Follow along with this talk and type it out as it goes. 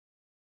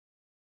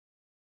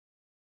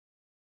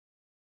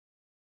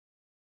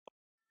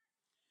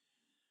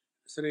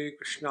श्री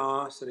कृष्णा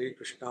श्री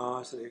कृष्णा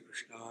श्री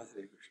कृष्णा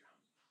श्री कृष्णा।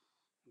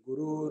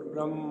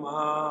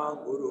 गुरुर्ब्रह्मा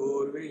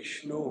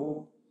गुरुर्विष्णु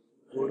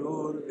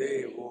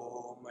गुरुर्देवो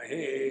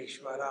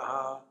महेश्वरः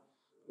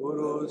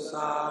गुरु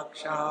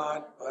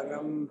साक्षात्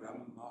परम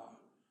ब्रह्म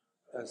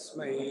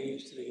तस्मै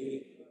श्री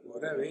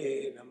गुरवे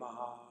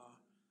नमः।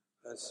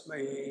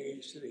 तस्मै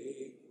श्री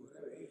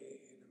गुरवे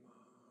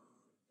नमः।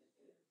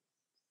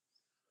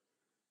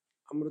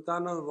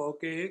 अमृतानुभव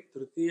के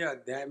तृतीय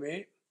अध्याय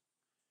में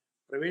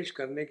प्रवेश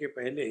करने के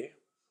पहले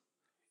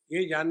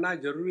ये जानना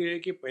जरूरी है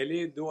कि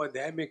पहले दो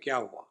अध्याय में क्या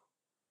हुआ,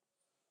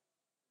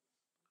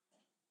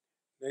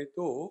 नहीं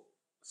तो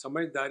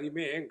समझदारी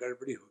में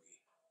गड़बड़ी होगी।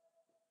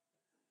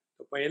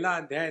 तो पहला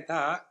अध्याय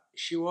था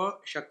शिव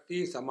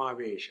शक्ति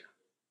समावेश।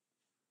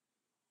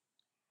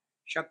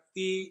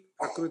 शक्ति,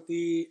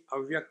 प्रकृति,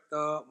 अव्यक्त,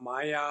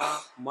 माया,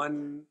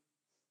 मन,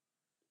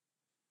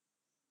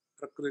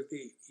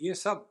 प्रकृति, ये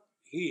सब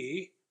ही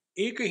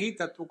एक ही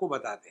तत्व को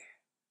बताते हैं।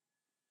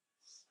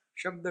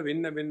 शब्द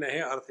भिन्न भिन्न है,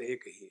 अर्थ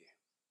एक ही है।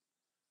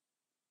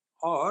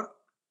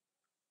 और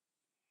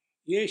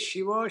ये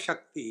शिव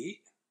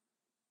शक्ति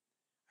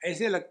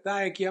ऐसे लगता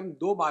है कि हम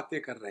दो बातें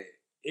कर रहे हैं,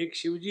 एक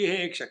शिव जी है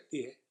एक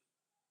शक्ति है।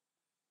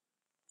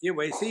 ये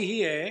वैसे ही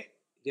है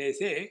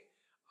जैसे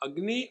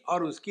अग्नि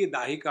और उसकी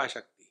दाहिका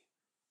शक्ति।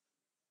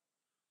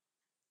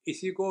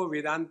 इसी को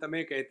वेदांत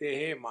में कहते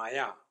हैं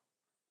माया।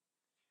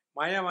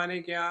 माया माने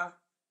क्या?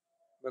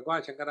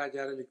 भगवान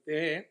शंकराचार्य लिखते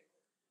हैं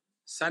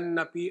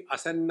सन्नपि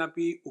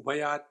असन्नपि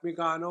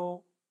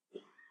उभयात्मिकानो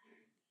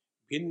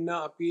भिन्न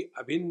अपि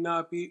अभिन्न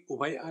अपि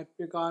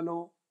उभयात्मिकानो।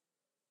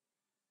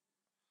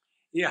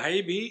 ये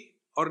है भी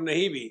और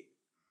नहीं भी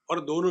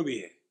और दोनों भी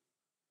है।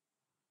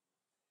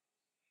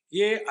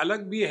 ये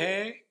अलग भी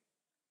है,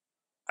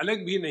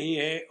 अलग भी नहीं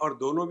है और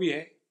दोनों भी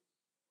है।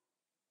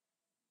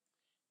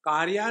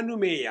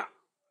 कार्यानुमेया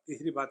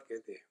तीसरी बात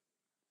कहते हैं।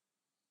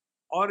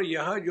 और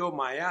यह जो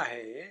माया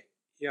है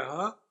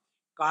यह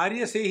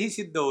कार्य से ही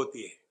सिद्ध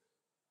होती है।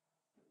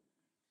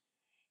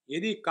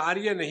 यदि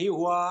कार्य नहीं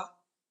हुआ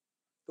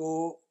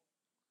तो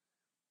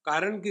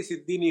कारण की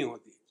सिद्धि नहीं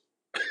होती।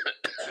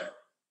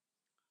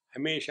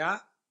 हमेशा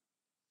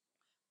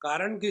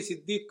कारण की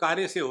सिद्धि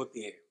कार्य से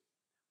होती है।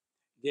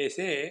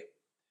 जैसे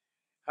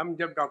हम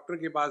जब डॉक्टर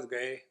के पास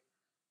गए,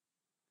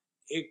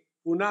 एक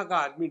पूना का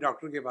आदमी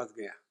डॉक्टर के पास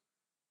गया।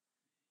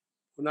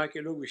 पूना के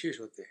लोग विशेष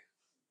होते हैं।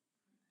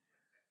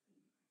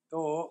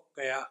 तो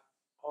गया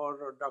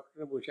और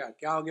डॉक्टर ने पूछा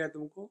क्या हो गया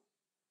तुमको?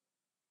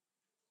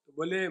 तो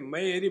बोले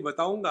मैं यदि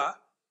बताऊंगा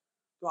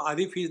तो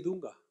आधी फीस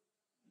दूंगा।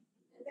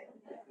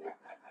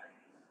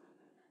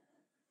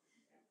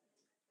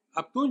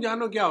 अब तुम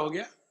जानो क्या हो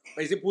गया,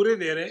 पैसे पूरे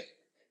दे रहे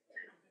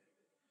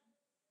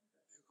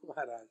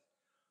महाराज।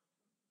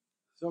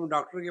 तो हम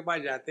डॉक्टर के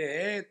पास जाते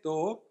हैं तो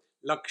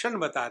लक्षण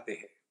बताते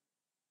हैं।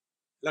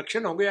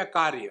 लक्षण हो गया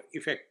कार्य,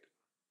 इफेक्ट।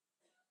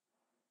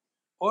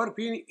 और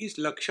फिर इस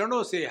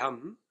लक्षणों से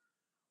हम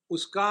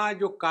उसका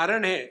जो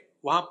कारण है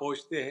वहां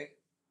पहुंचते हैं।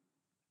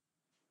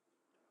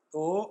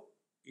 तो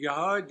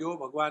यह जो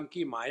भगवान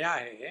की माया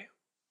है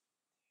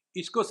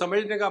इसको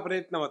समझने का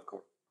प्रयत्न मत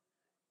करो।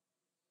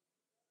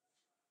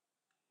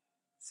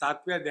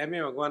 7वें अध्याय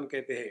में भगवान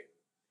कहते हैं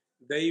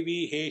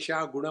दैवी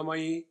हेषा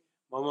गुणमयी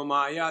मम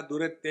माया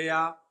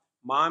दुरत्यया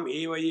माम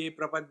एव ये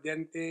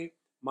प्रपद्यन्ते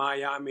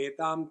माया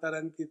मेताम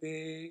तरन्ति ते।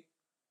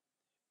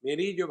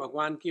 मेरी जो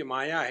भगवान की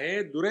माया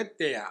है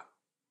दुरत्यया,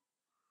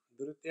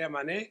 दुरत्यया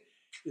माने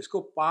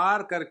इसको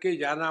पार करके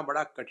जाना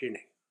बड़ा कठिन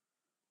है।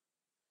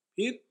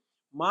 फिर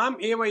माम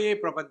एव ये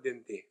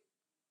प्रपद्यन्ते,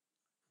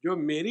 जो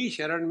मेरी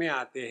शरण में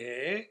आते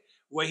हैं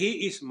वही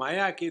इस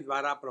माया के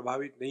द्वारा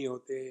प्रभावित नहीं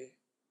होते।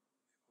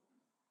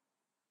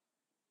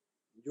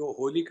 जो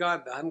होलिका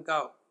दहन का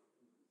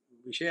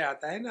विषय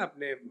आता है ना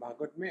अपने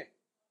भागवत में,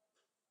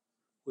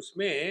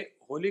 उसमें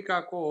होलिका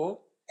को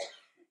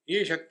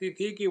ये शक्ति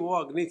थी कि वो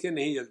अग्नि से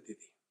नहीं जलती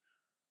थी।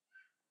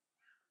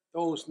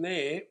 तो उसने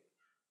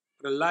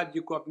प्रहलाद जी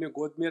को अपने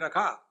गोद में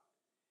रखा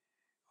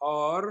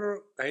और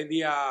कह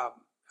दिया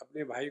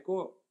अपने भाई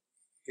को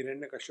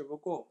हिरण्यकश्यप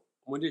को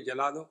मुझे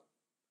जला दो।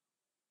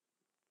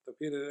 तो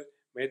फिर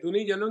मैं तो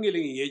नहीं जलूंगी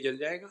लेकिन ये जल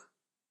जाएगा।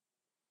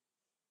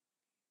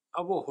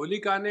 अब वो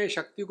होलिका ने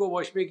शक्ति को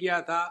वश में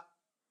किया था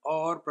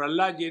और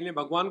प्रहलाद जी ने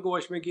भगवान को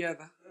वश में किया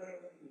था।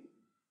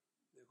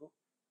 देखो,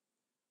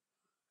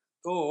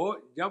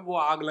 तो जब वो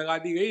आग लगा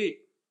दी गई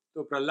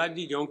तो प्रहलाद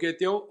जी ज्यों के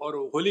त्यों और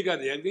होलिका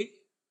जल गई।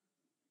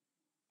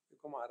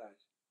 देखो महाराज,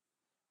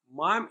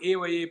 माम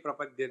एव ये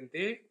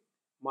प्रपद्यन्ते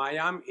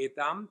मायाम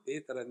एताम ते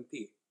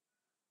तरन्ति।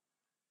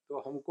 तो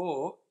हमको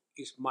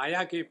इस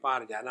माया के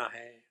पार जाना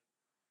है।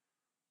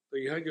 तो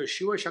यह जो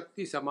शिव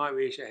शक्ति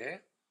समावेश है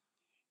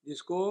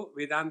जिसको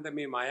वेदांत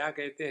में माया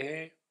कहते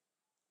हैं,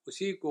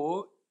 उसी को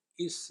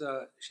इस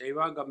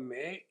शैवागम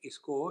में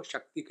इसको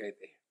शक्ति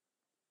कहते हैं।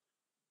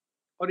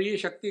 और ये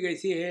शक्ति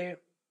कैसी है?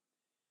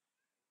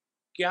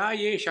 क्या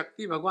ये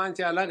शक्ति भगवान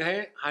से अलग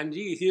है? हाँ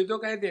जी, इसीलिए तो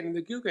कहते हैं, नहीं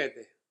तो क्यों कहते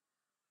हैं?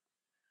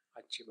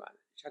 अच्छी बात है,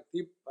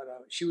 शक्ति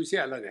पर शिव से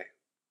अलग है।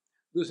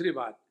 दूसरी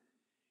बात,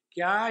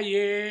 क्या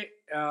ये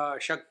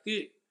शक्ति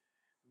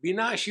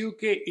बिना शिव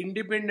के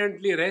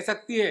इंडिपेंडेंटली रह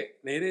सकती है?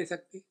 नहीं रह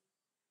सकती।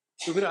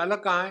 तो फिर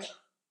अलग कहाँ है?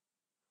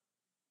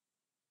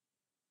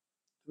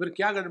 फिर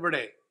क्या गड़बड़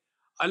है?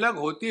 अलग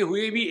होते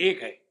हुए भी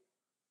एक है।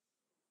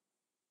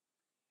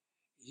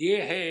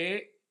 ये है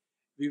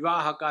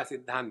विवाह का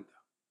सिद्धांत।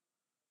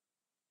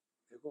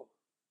 देखो,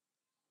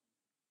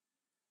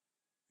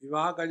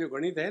 विवाह का जो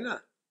गणित है ना,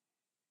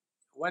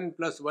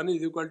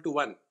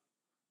 1+1=1,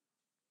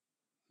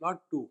 नॉट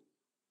 2।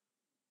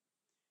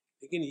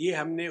 लेकिन ये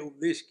हमने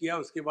उपदेश किया,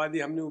 उसके बाद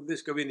ये हमने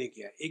उपदेश कभी नहीं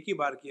किया, एक ही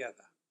बार किया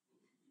था।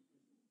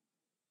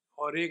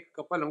 और एक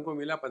कपल हमको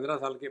मिला 15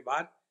 साल के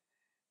बाद,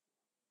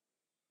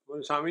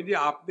 बोले स्वामी जी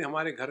आपने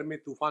हमारे घर में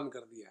तूफान कर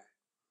दिया है।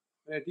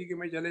 मैं ठीक है,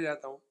 मैं चले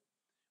जाता हूँ।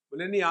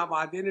 बोले नहीं, आप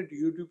आते ना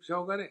यूट्यूब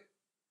शो करें।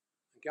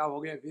 क्या हो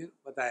गया फिर?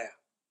 बताया।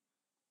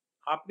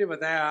 आपने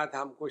बताया था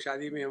हमको,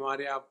 शादी में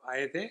हमारे आप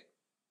आए थे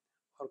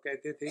और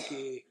कहते थे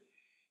कि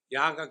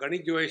यहाँ का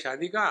गणित जो है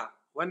शादी का,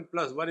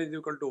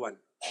 1+1=1।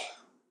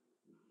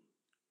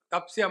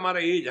 तब से हमारा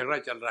यही झगड़ा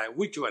चल रहा है,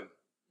 विच वन।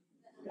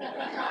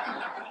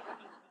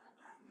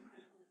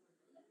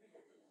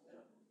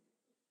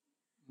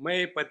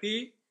 मैं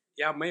पति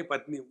या मैं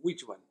पत्नी,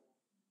 विच वन?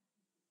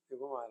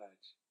 देखो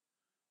महाराज,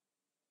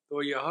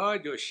 तो यह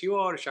जो शिव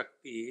और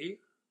शक्ति,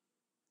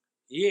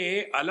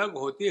 ये अलग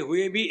होते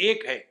हुए भी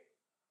एक है।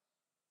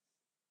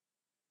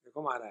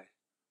 देखो महाराज,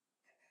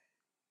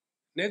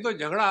 नहीं तो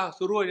झगड़ा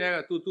शुरू हो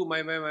जाएगा, तू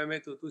मैं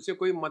तू, तुझसे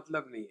कोई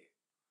मतलब नहीं है।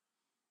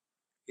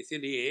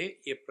 इसीलिए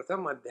ये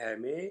प्रथम अध्याय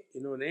में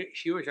इन्होंने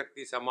शिव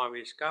शक्ति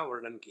समावेश का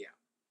वर्णन किया।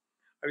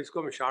 अब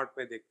इसको हम शॉर्ट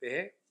में देखते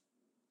हैं।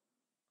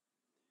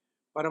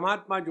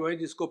 परमात्मा जो है,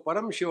 जिसको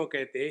परम शिव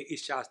कहते हैं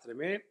इस शास्त्र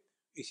में,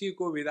 इसी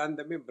को वेदांत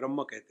में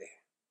ब्रह्म कहते हैं।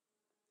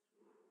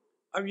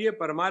 अब ये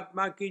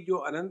परमात्मा की जो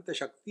अनंत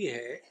शक्ति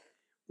है,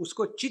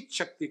 उसको चित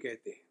शक्ति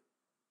कहते हैं।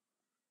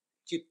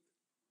 चित,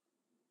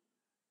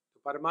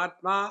 तो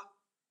परमात्मा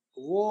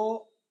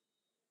वो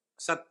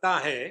सत्ता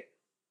है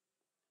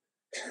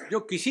जो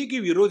किसी की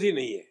विरोधी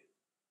नहीं है।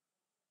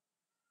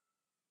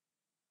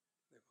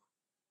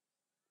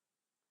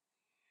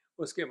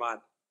 उसके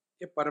बाद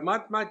ये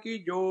परमात्मा की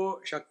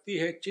जो शक्ति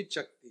है, चित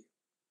शक्ति,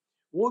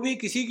 वो भी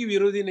किसी की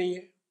विरोधी नहीं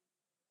है।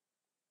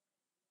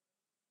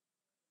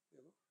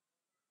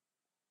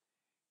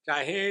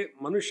 चाहे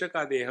मनुष्य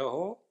का देह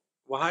हो,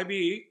 वहां भी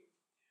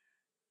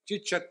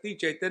चित शक्ति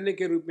चैतन्य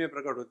के रूप में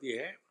प्रकट होती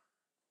है।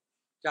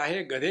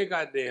 चाहे गधे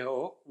का देह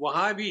हो,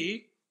 वहां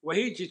भी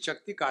वही चित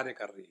शक्ति कार्य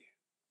कर रही है।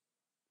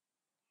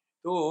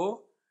 तो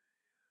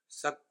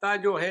सत्ता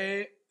जो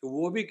है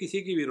वो भी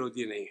किसी की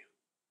विरोधी नहीं है।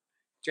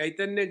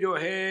 चैतन्य जो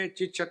है,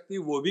 चित शक्ति,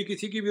 वो भी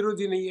किसी की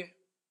विरोधी नहीं है।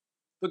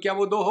 तो क्या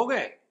वो दो हो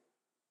गए?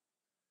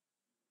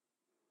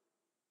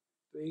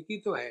 तो एक ही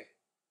तो है।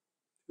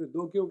 तो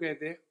दो क्यों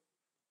कहते हैं?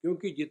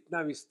 क्योंकि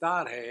जितना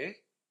विस्तार है,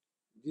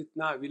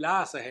 जितना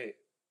विलास है,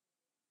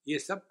 ये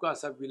सब का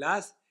सब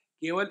विलास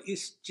केवल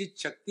इस चित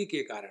शक्ति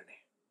के कारण है।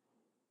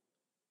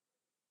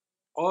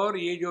 और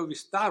ये जो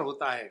विस्तार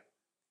होता है,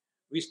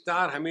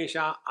 विस्तार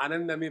हमेशा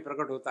आनंद में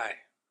प्रकट होता है।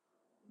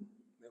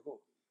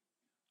 देखो,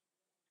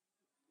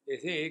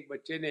 जैसे एक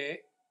बच्चे ने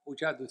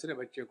पूछा दूसरे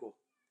बच्चे को,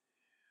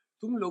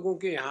 तुम लोगों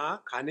के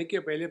यहाँ खाने के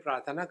पहले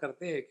प्रार्थना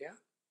करते हैं क्या?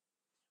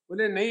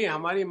 बोले नहीं,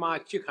 हमारी माँ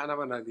अच्छी खाना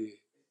बना दी है।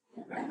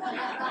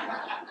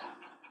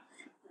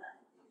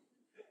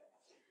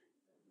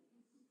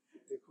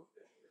 देखो,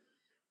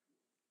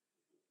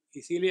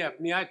 इसीलिए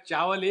अपने यहाँ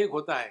चावल एक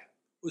होता है,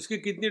 उसकी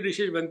कितनी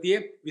डिशेज बनती है?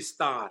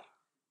 विस्तार।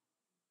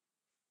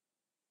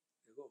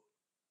 देखो,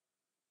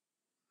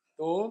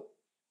 तो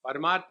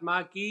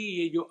परमात्मा की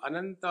ये जो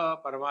अनंत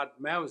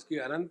परमात्मा है, उसकी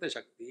अनंत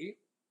शक्ति,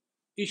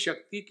 इस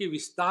शक्ति के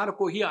विस्तार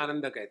को ही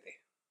आनंद कहते हैं।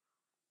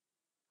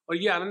 और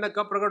ये आनंद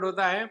कब प्रकट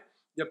होता है?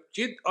 जब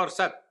चित और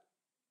सत,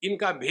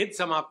 इनका भेद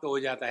समाप्त हो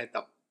जाता है।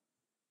 तब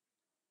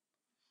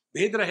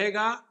भेद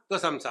रहेगा तो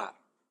संसार,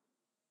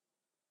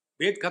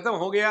 भेद खत्म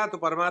हो गया तो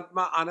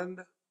परमात्मा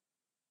आनंद।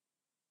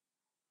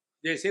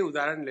 जैसे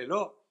उदाहरण ले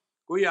लो,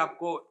 कोई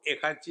आपको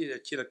एक आध चीज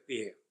अच्छी लगती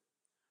है,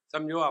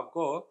 समझो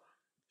आपको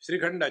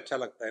श्रीखंड अच्छा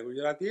लगता है,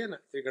 गुजराती है ना,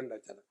 श्रीखंड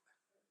अच्छा लगता है।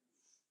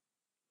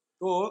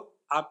 तो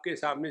आपके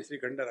सामने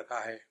श्रीखंड रखा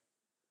है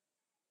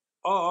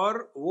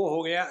और वो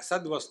हो गया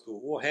सद्वस्तु,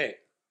 वो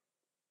है,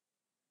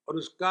 और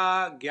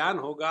उसका ज्ञान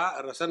होगा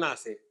रसना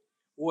से,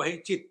 वो है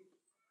चित्त।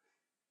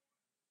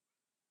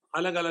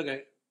 अलग अलग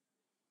है।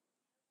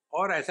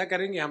 और ऐसा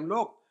करेंगे हम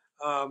लोग,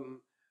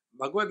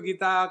 भगवत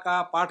गीता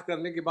का पाठ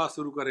करने के बाद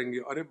शुरू करेंगे।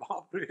 अरे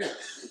बाप रे,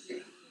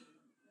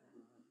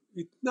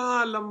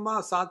 इतना लंबा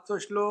 700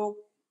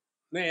 श्लोक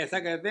नहीं, ऐसा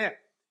कहते हैं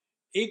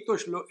एक तो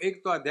श्लोक,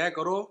 एक तो अध्याय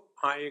करो।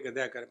 हाँ, एक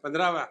अध्याय करें,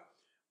 15वां,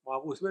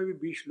 उसमें भी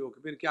 20 श्लोक।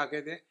 फिर क्या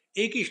कहते हैं?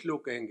 एक ही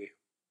श्लोक कहेंगे,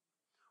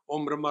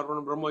 ओम ब्रह्मा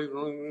ब्रह्म।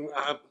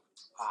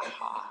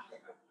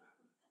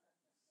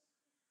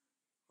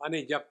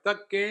 माने जब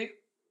तक के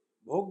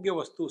भोग्य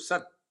वस्तु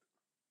सत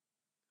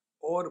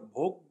और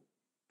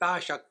भोक्ता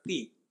शक्ति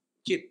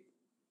चित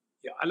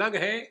ये अलग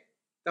है,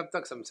 तब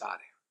तक संसार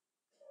है,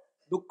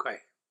 दुख है,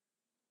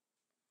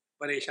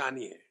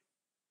 परेशानी है।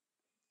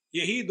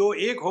 यही दो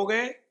एक हो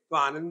गए तो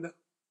आनंद।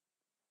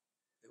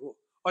 देखो,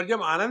 और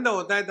जब आनंद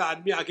होता है तो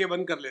आदमी आंखें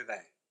बंद कर लेता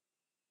है।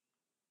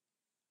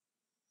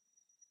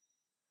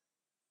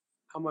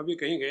 हम अभी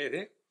कहीं गए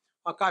थे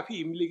और काफी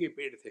इमली के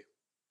पेड़ थे,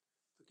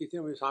 तो किसी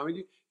ने मुझे, स्वामी जी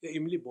ये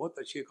इमली बहुत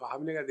अच्छी है।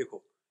 हमने कहा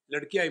देखो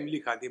लड़कियां इमली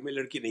खाती है, मैं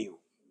लड़की नहीं हूं,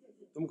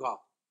 तुम खाओ।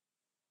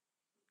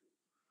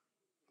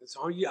 तो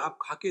स्वामी जी आप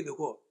खा के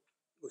देखो।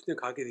 उसने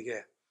खा के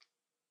दिखाया,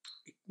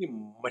 इतनी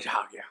मजा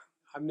आ गया।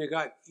 हमने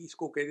कहा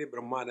इसको कहते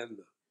ब्रह्मानंद।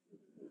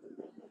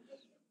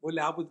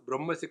 बोले आप उस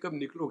ब्रह्म से कब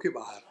निकलोगे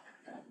बाहर?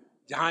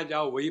 जहां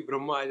जाओ वही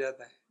ब्रह्म आ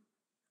जाता है।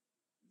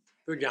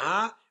 तो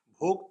जहां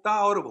भोक्ता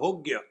और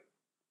भोग्य,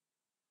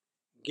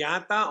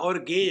 ज्ञाता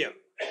और ज्ञेय,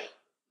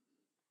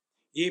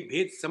 ये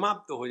भेद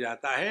समाप्त हो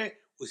जाता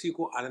है, उसी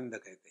को आनंद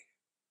कहते हैं।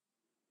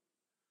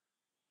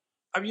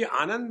 अब ये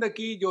आनंद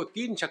की जो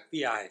तीन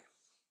शक्तियां हैं,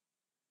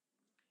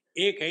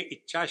 एक है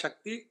इच्छा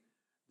शक्ति,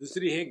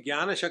 दूसरी है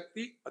ज्ञान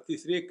शक्ति और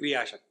तीसरी है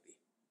क्रिया शक्ति।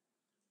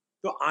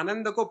 तो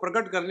आनंद को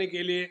प्रकट करने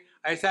के लिए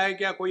ऐसा है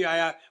क्या, कोई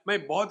आया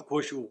मैं बहुत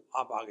खुश हूं,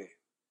 आप आ गए,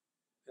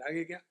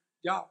 आगे क्या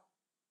जाओ?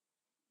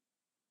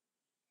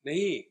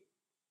 नहीं,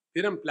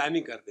 फिर हम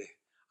प्लानिंग करते हैं,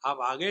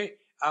 आप आ गए,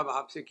 अब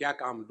आपसे क्या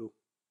काम लूं?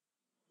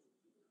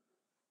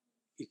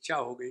 इच्छा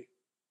हो गई।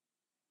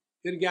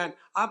 फिर ज्ञान,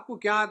 आपको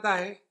क्या आता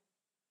है?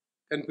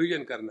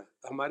 कंफ्यूजन करना,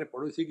 तो हमारे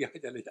पड़ोसी के यहाँ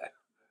चले जाए।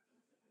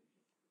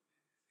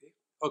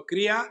 और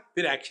क्रिया,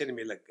 फिर एक्शन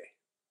में लग गए।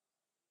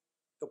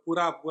 तो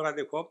पूरा पूरा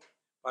देखो,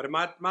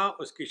 परमात्मा,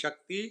 उसकी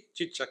शक्ति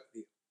चित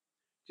शक्ति,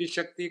 चित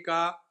शक्ति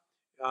का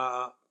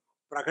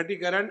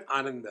प्रकटीकरण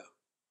आनंद,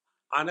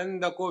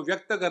 आनंद को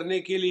व्यक्त करने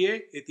के लिए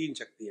ये तीन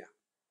शक्तियां,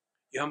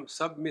 ये हम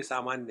सब में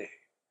सामान्य है।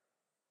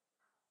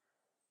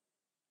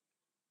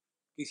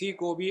 किसी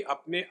को भी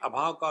अपने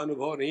अभाव का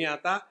अनुभव नहीं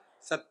आता।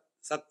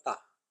 सत्ता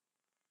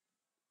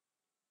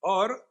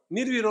और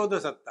निर्विरोध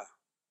सत्ता,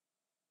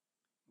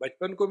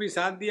 बचपन को भी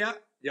साथ दिया,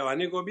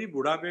 जवानी को भी,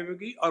 बुढ़ापे में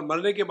भी, और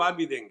मरने के बाद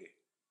भी देंगे,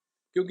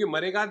 क्योंकि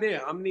मरेगा दे,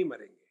 हम नहीं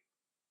मरेंगे।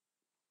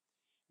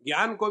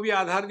 ज्ञान को भी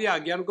आधार दिया,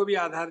 अज्ञान को भी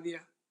आधार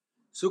दिया,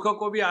 सुख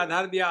को भी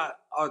आधार दिया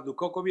और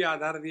दुख को भी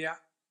आधार दिया।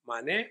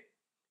 माने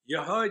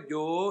यह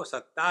जो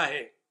सत्ता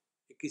है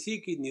किसी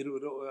की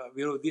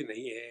विरोधी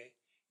नहीं है,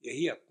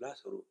 यही अपना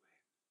स्वरूप है।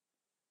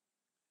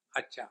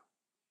 अच्छा,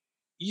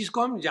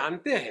 इसको हम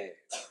जानते हैं,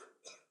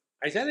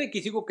 ऐसा नहीं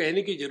किसी को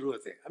कहने की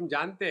जरूरत है, हम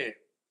जानते हैं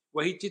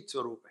वही चित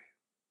स्वरूप है।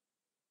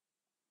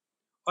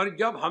 और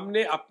जब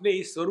हमने अपने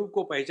इस स्वरूप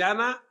को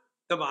पहचाना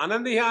तब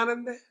आनंद ही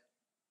आनंद है।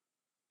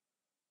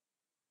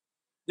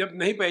 जब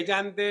नहीं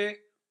पहचानते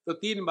तो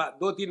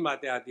दो तीन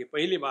बातें आती है।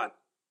 पहली बात,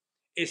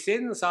 a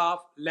sense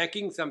of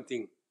lacking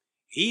something,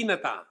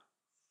 हीनता।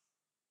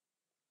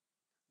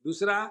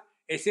 दूसरा,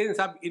 ए सेंस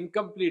ऑफ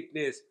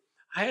इनकम्प्लीटनेस,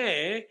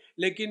 है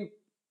लेकिन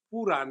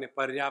पूरा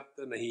पर्याप्त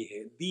नहीं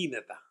है,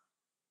 दीनता।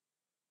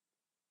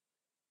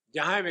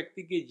 जहां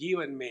व्यक्ति के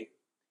जीवन में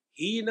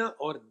हीन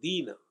और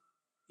दीन,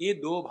 ये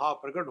दो भाव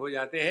प्रकट हो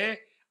जाते हैं,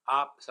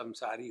 आप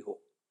संसारी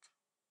हो।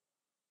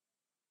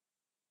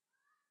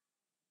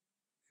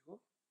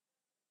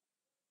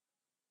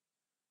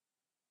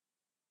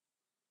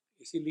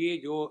 इसीलिए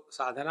जो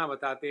साधना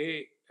बताते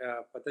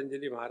हैं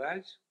पतंजलि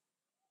महाराज,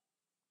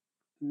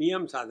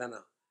 नियम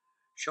साधना,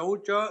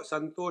 शौच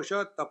संतोष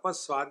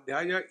तपस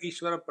स्वाध्याय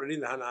ईश्वर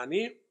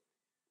प्रणिधानानि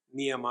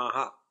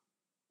नियमाः,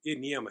 ये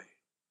नियम है।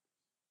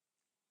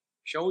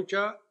 शौच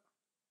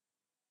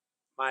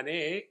माने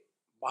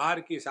बाहर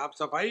की साफ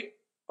सफाई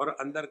और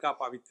अंदर का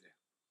पावित्र्य,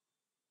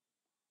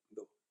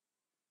 दो।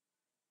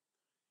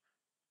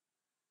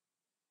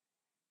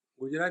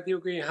 गुजरातियों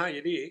के यहाँ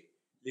यदि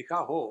लिखा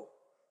हो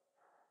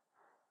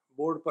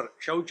बोर्ड पर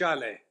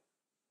शौचालय,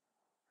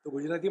 तो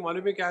गुजराती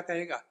मालूम है क्या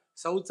कहेगा?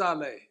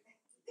 शौचालय।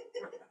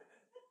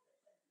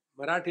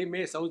 मराठी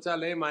में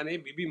शौचालय माने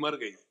बीबी मर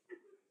गई,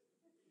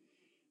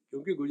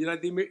 क्योंकि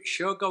गुजराती में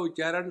श का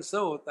उच्चारण स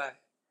होता है।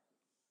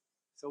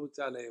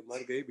 शौचालय,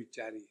 मर गई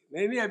बिचारी।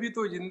 नहीं नहीं, अभी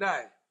तो जिंदा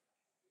है।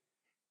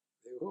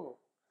 देखो,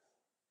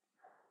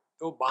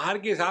 तो बाहर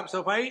की साफ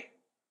सफाई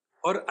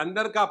और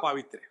अंदर का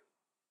पावित्र्य,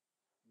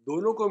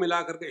 दोनों को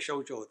मिलाकर के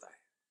शौच होता है।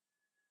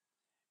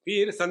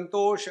 फिर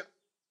संतोष,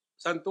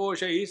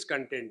 संतोष इज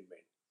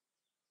कंटेंटमेंट।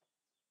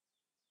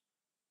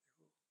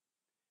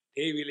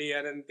 हे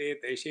विलयनते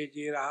तैसे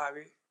जी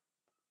रहावे।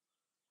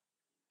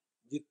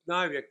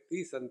 जितना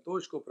व्यक्ति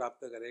संतोष को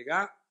प्राप्त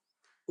करेगा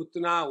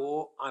उतना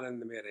वो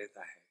आनंद में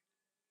रहता है।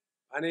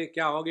 माने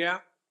क्या हो गया?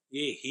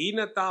 ये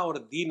हीनता और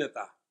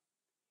दीनता,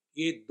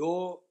 ये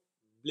दो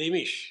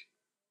ब्लेमिश,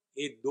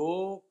 ये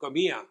दो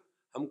कमियां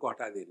हमको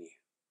हटा देनी है।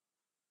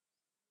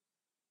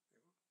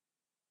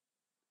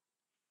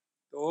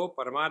 तो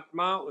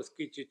परमात्मा,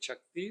 उसकी चित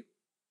शक्ति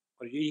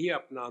और यही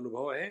अपना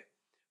अनुभव है,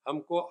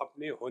 हमको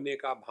अपने होने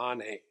का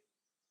भान है।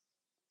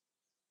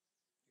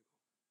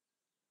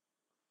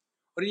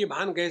 और ये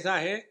भान कैसा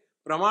है?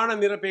 प्रमाण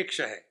निरपेक्ष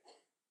है।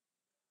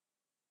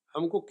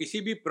 हमको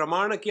किसी भी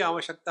प्रमाण की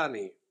आवश्यकता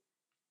नहीं।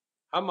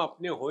 हम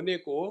अपने होने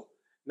को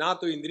ना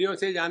तो इंद्रियों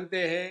से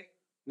जानते हैं,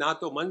 ना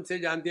तो मन से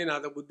जानते हैं, ना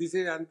तो बुद्धि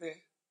से जानते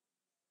हैं।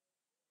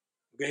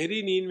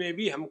 गहरी नींद में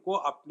भी हमको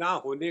अपना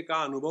होने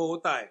का अनुभव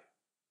होता है।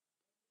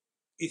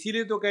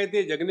 इसीलिए तो कहते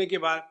हैं जगने के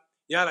बाद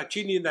यार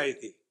अच्छी नींद आई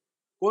थी।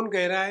 कौन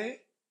कह रहा है?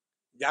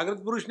 जागृत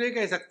पुरुष नहीं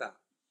कह सकता,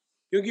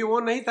 क्योंकि वो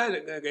नहीं था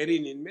गहरी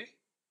नींद में।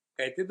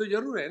 कहते तो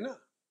जरूर है ना।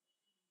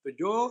 तो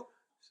जो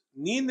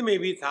नींद में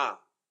भी था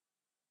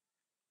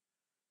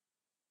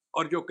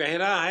और जो कह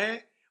रहा है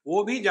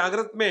वो भी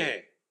जागृत में है।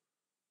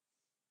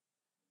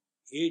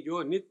 ये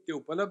जो नित्य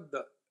उपलब्ध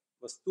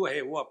वस्तु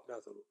है वो अपना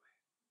स्वरूप है।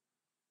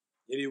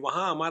 यदि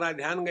वहां हमारा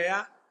ध्यान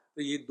गया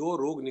तो ये दो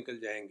रोग निकल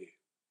जाएंगे,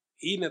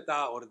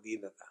 हीनता और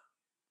दीनता।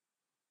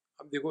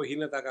 अब देखो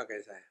हीनता का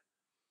कैसा है।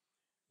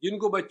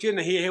 जिनको बच्चे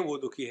नहीं है वो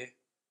दुखी है,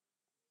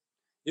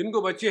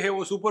 जिनको बच्चे हैं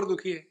वो सुपर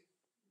दुखी है।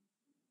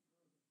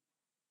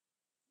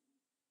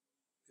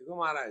 देखो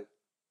महाराज,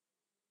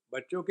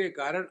 बच्चों के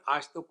कारण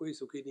आज तो कोई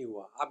सुखी नहीं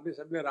हुआ। आपने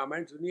सबने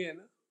रामायण सुनी है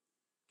ना?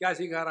 क्या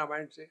सीखा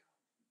रामायण से?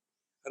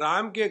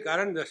 राम के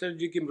कारण दशरथ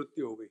जी की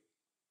मृत्यु हो गई।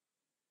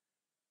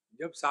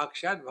 जब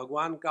साक्षात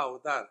भगवान का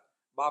अवतार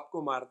बाप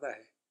को मारता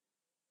है,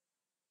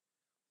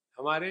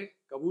 हमारे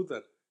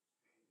कबूतर,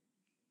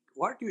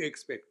 व्हाट यू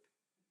एक्सपेक्ट?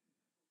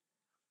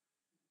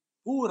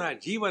 पूरा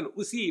जीवन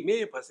उसी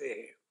में फंसे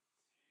हैं।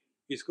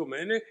 इसको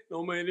मैंने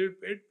 9 महीने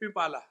पेट पे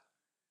पाला,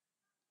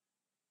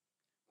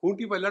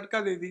 खूंटी पर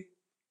लटका दे दी,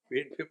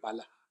 पेट पे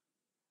पाला।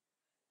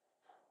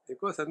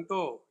 देखो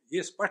संतो,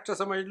 ये स्पष्ट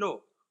समझ लो,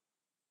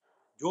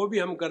 जो भी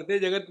हम करते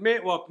जगत में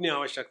वो अपनी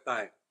आवश्यकता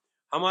है,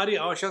 हमारी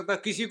आवश्यकता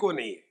किसी को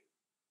नहीं है।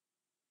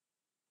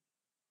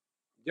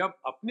 जब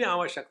अपनी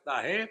आवश्यकता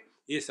है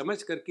ये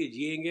समझ करके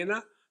जिएंगे ना,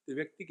 तो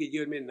व्यक्ति के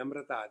जीवन में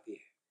नम्रता आती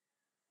है,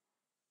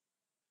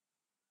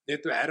 नहीं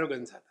तो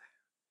एरोगेंस आता है,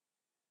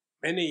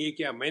 मैंने ये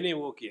किया, मैंने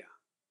वो किया।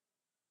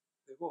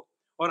 देखो,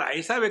 और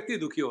ऐसा व्यक्ति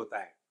दुखी होता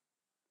है।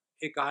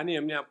 एक कहानी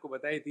हमने आपको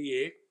बताई थी,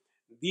 ये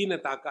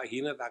दीनता का,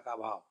 हीनता का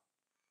भाव।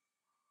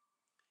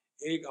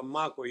 एक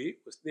अम्मा कोई,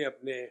 उसने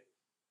अपने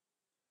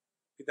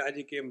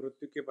पिताजी के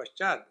मृत्यु के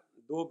पश्चात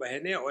 2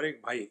 बहनें और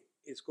एक भाई,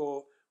 इसको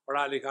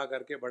पढ़ा लिखा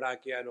करके बड़ा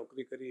किया,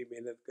 नौकरी करी,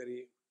 मेहनत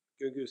करी,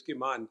 क्योंकि उसकी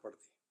माँ अनपढ़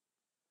थी।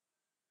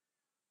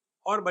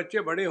 और बच्चे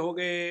बड़े हो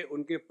गए,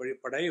 उनके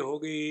पढ़ाई हो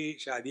गई,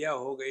 शादियां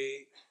हो गई।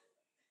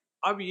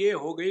 अब ये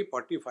हो गई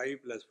 45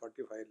 प्लस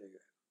 45 ले गए।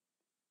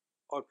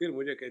 और फिर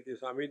मुझे कहती,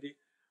 स्वामी जी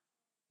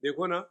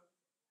देखो ना,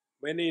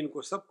 मैंने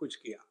इनको सब कुछ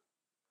किया,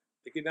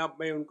 लेकिन अब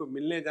मैं उनको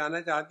मिलने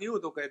जाना चाहती हूँ।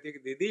 तो कहती कि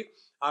दीदी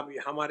आप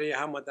हमारे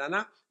यहाँ मत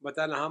आना,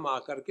 बताना हम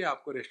आकर के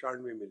आपको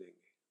रेस्टोरेंट में मिलेंगे।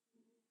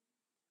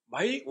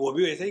 भाई वो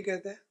भी वैसा ही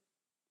कहता है।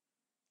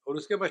 और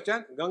उसके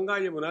पश्चात गंगा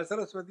यमुना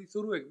सरस्वती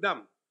शुरू,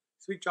 एकदम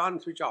स्विच ऑन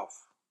स्विच ऑफ।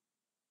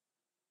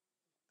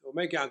 तो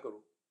मैं क्या करूं?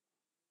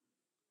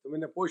 तो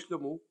मैंने पूछ लो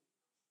मुंह,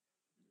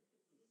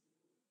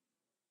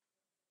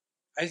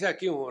 ऐसा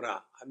क्यों हो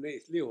रहा? हमने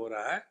इसलिए हो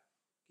रहा है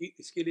कि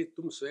इसके लिए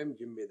तुम स्वयं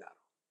जिम्मेदार हो।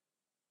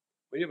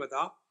 मुझे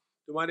बताओ,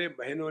 तुम्हारे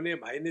बहनों ने,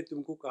 भाई ने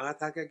तुमको कहा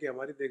था क्या कि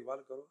हमारी देखभाल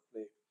करो?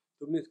 नहीं,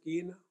 तुमने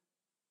की ना।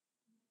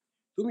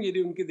 तुम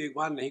यदि उनकी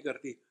देखभाल नहीं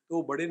करती तो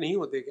वो बड़े नहीं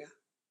होते क्या?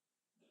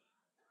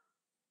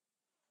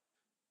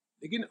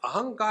 लेकिन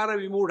अहंकार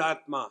विमूढ़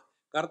आत्मा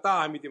करता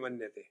अमिति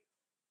मन्यते।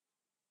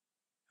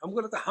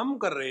 हमको लगता हम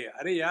कर रहे हैं।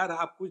 अरे यार,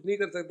 आप कुछ नहीं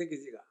कर सकते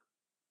किसी का।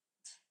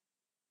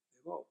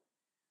 देखो,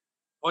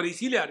 और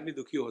इसीलिए आदमी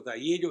दुखी होता है।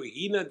 ये जो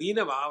हीन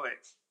दीन भाव है,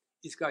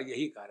 इसका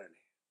यही कारण है।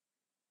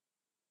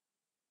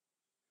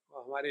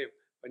 हमारे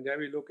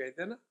पंजाबी लोग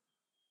कहते हैं ना,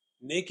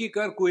 नेकी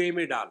कर कुएं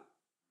में डाल,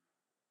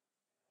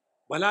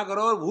 भला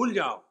करो और भूल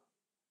जाओ।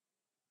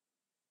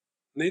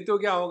 नहीं तो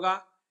क्या होगा?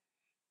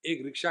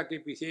 एक रिक्शा के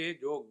पीछे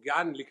जो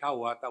ज्ञान लिखा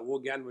हुआ था, वो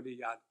ज्ञान मुझे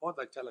याद, बहुत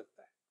अच्छा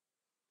लगता है।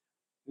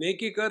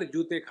 नेकी कर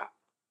जूते खा,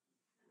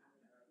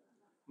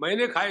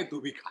 मैंने खाए तू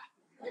भी खा।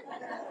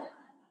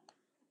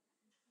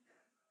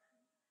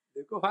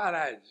 देखो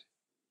महाराज,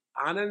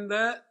 आनंद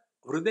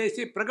हृदय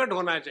से प्रकट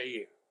होना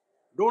चाहिए।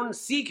 Don't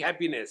seek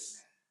happiness,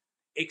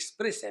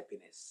 express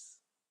happiness.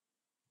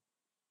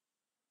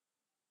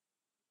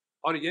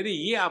 और यदि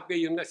ये आपके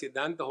जीवन का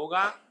सिद्धांत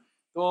होगा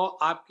तो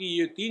आपकी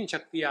ये 3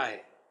 शक्तियां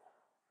हैं,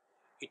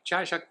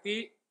 इच्छा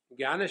शक्ति,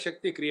 ज्ञान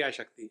शक्ति, क्रिया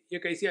शक्ति, ये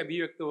कैसी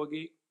अभिव्यक्त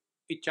होगी?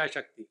 इच्छा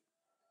शक्ति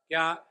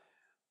क्या?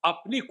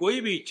 अपनी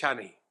कोई भी इच्छा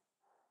नहीं।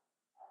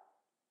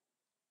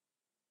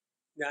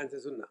 ध्यान से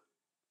सुनना,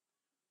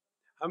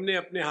 हमने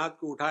अपने हाथ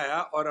को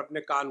उठाया और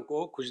अपने कान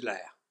को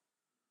खुजलाया,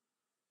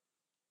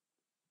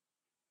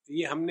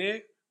 ये हमने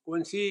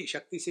कौन सी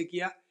शक्ति से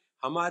किया?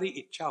 हमारी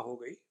इच्छा हो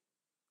गई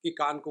कि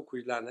कान को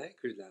खुजलाना है,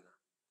 खुजलाना।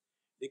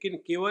 लेकिन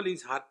केवल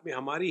इस हाथ में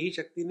हमारी ही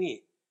शक्ति नहीं,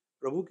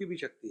 प्रभु की भी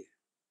शक्ति है।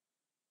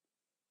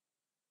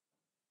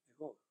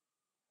 देखो,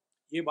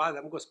 ये बात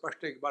हमको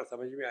स्पष्ट एक बार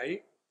समझ में आई।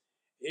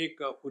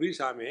 एक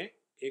उड़ीसा में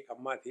एक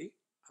अम्मा थी,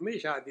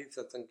 हमेशा आती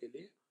सत्संग के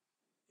लिए।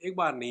 एक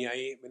बार नहीं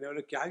आई। मैंने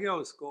बोले क्या गया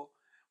उसको?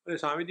 बोले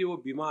स्वामी जी वो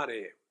बीमार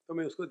है। तो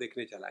मैं उसको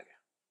देखने चला गया।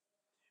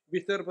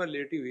 बिस्तर पर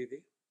लेटी हुई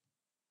थी,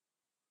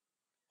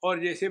 और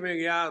जैसे मैं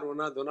गया,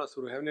 रोना धोना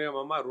शुरू है। मैंने कहा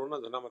मामा रोना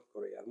धोना मत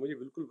करो यार, मुझे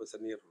बिल्कुल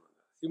पसंद नहीं है रोना,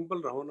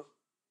 सिंपल रहो ना।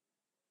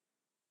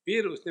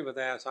 फिर उसने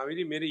बताया, स्वामी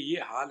जी मेरे ये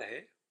हाल है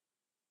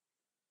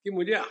कि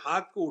मुझे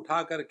हाथ को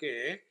उठा करके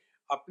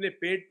अपने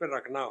पेट पर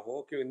रखना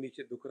हो, क्योंकि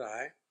नीचे दुख रहा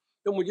है,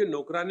 तो मुझे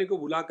नौकरानी को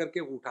बुला करके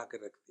उठा कर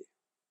रखते।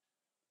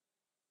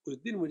 उस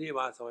दिन मुझे ये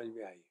बात समझ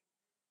में आई,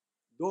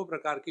 दो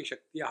प्रकार की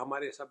शक्तियां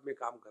हमारे सब में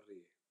काम कर रही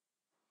है।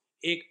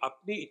 एक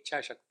अपनी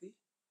इच्छा शक्ति,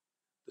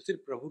 दूसरी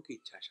प्रभु की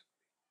इच्छा शक्ति।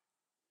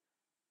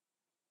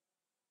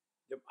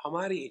 जब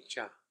हमारी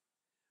इच्छा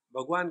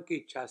भगवान की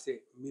इच्छा से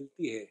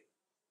मिलती है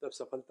तब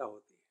सफलता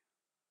होती है।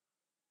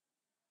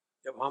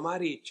 जब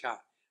हमारी इच्छा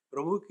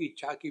प्रभु की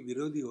इच्छा की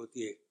विरोधी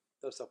होती है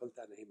तब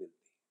सफलता नहीं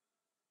मिलती।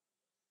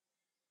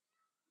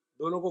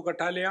 दोनों को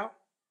इकट्ठा ले आओ।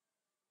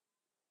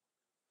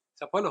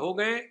 सफल हो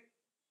गए,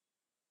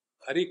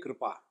 हरि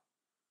कृपा।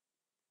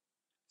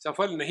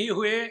 सफल नहीं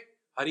हुए,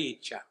 हरि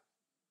इच्छा।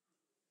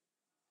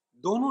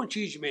 दोनों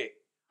चीज में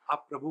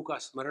आप प्रभु का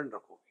स्मरण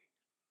रखोगे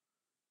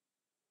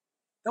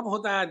तब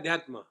होता है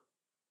अध्यात्म।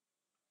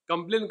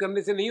 कंप्लेन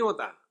करने से नहीं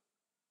होता।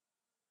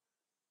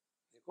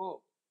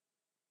 देखो,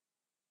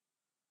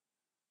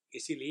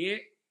 इसीलिए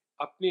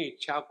अपनी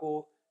इच्छा को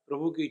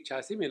प्रभु की इच्छा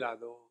से मिला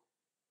दो।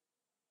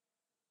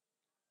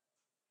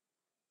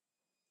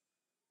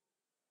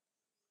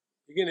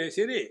 लेकिन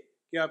ऐसे नहीं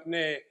कि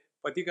अपने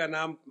पति का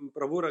नाम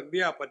प्रभु रख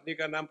दिया, पत्नी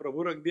का नाम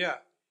प्रभु रख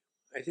दिया,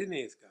 ऐसे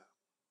नहीं इसका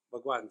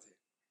भगवान से।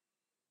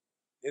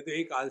 ये तो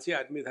एक आलसी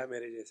आदमी था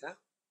मेरे जैसा,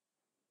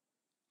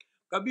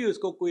 कभी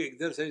उसको कोई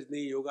एक्सरसाइज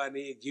नहीं, योगा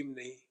नहीं, जिम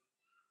नहीं,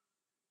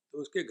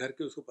 तो उसके घर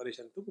के उसको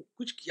परेशान, तुम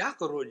कुछ क्या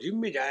करो,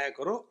 जिम में जाया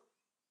करो।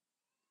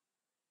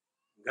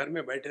 घर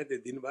में बैठे थे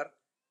दिन भर,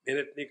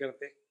 मेहनत नहीं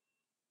करते।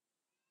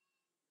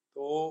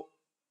 तो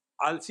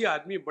आलसी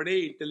आदमी बड़े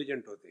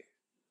इंटेलिजेंट होते हैं,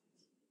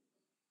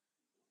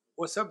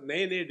 वो सब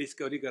नए नए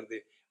डिस्कवरी करते।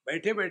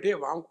 बैठे बैठे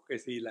वहां को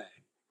कैसे हिला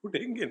है,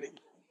 उठेंगे नहीं।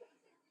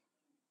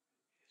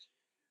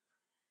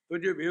 तो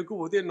जो बेवकूफ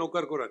होते हैं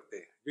नौकर को रखते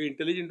हैं, जो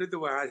इंटेलिजेंट होते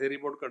हैं वहां से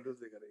रिमोट कंट्रोल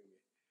से करेंगे।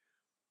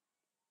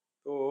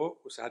 तो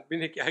उस आदमी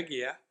ने क्या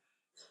किया,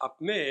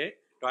 अपने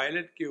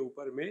टॉयलेट के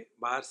ऊपर में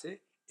बाहर से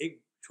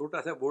एक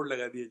छोटा सा बोर्ड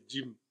लगा दिया,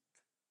 जिम।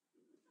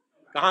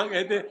 कहाँ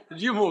गए थे,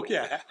 जिम हो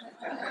क्या है।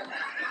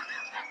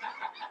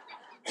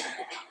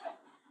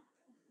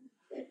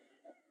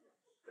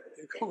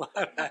 देखो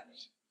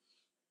महाराज,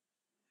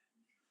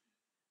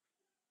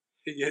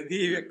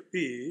 यदि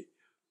व्यक्ति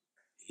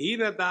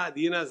हीनता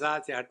दीनता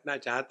से हटना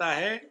चाहता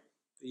है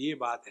तो ये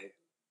बात है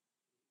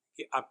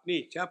कि अपनी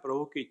इच्छा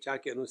प्रभु की इच्छा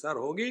के अनुसार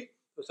होगी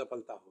तो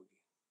सफलता होगी।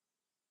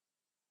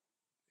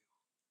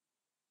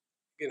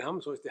 लेकिन हम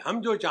सोचते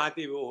हम जो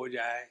चाहते वो हो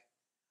जाए।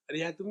 अरे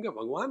यार, तुम क्या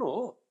भगवान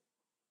हो।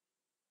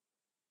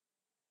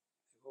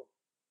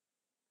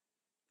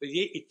 तो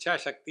ये इच्छा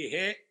शक्ति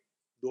है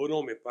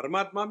दोनों में,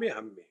 परमात्मा में,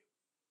 हम में।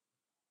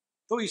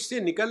 तो इससे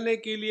निकलने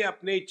के लिए,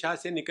 अपने इच्छा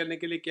से निकलने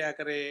के लिए क्या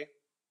करें,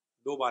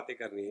 दो बातें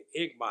करनी है।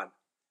 एक बात,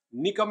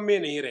 निकम्मे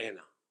नहीं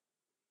रहना।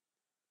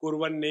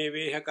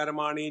 कुर्वन्नेवेह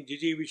कर्माणि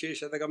जिजी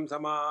विशेषतगम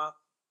समा।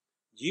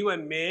 जीवन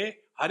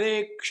में हर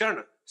एक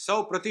क्षण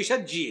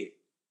 100% जिए।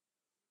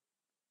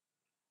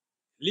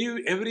 Live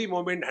every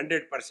moment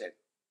 100%।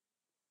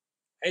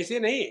 ऐसे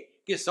नहीं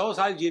कि 100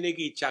 साल जीने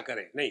की इच्छा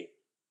करें, नहीं।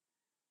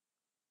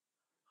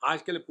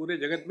 आजकल पूरे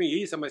जगत में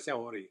यही समस्या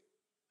हो रही।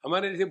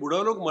 हमारे जैसे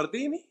बूढ़ा लोग मरते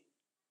ही नहीं।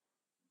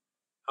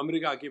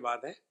 अमेरिका की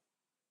बात है,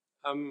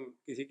 हम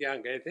किसी के यहाँ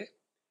गए थे,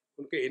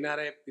 उनके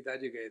एनआरआई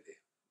पिताजी गए थे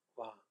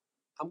वहाँ,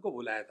 हमको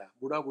बुलाया था,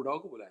 बूढ़ाओं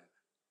को बुलाया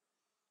था।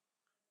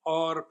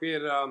 और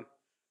फिर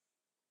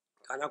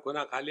खाना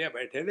खुना खा लिया,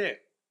 बैठे थे।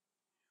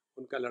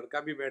 उनका लड़का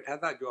भी बैठा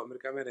था जो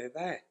अमेरिका में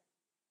रहता है,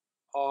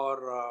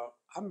 और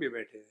हम भी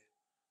बैठे थे।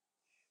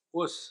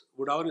 उस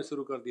बुढ़ाओं ने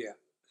शुरू कर दिया,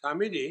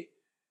 स्वामी जी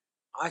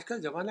आजकल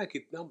जमाना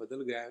कितना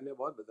बदल गया है, उन्हें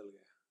बहुत बदल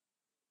गया।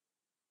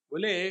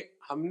 बोले,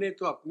 हमने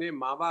तो अपने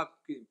माँ बाप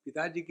की,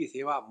 पिताजी की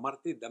सेवा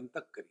मरते दम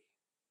तक करी।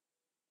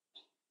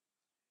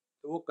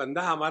 तो वो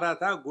कंधा हमारा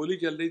था, गोली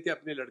चल रही थी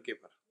अपने लड़के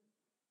पर,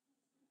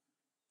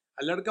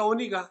 लड़का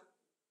उन्हीं का।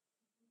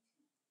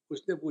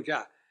 उसने पूछा,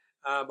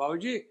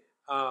 बाबूजी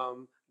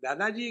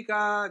दादाजी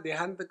का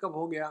देहांत कब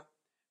हो गया।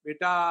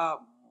 बेटा,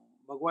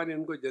 भगवान ने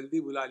उनको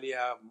जल्दी बुला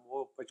लिया,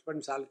 वो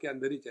 55 साल के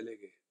अंदर ही चले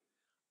गए।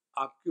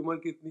 आपकी उम्र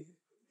कितनी है।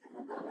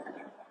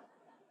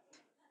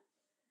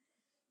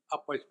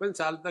 अब 55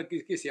 साल तक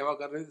किसकी सेवा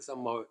करने से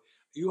संभव है।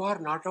 यू आर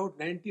नॉट आउट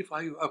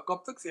 95, अब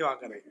कब तक सेवा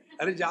करें।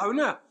 अरे जाओ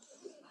ना।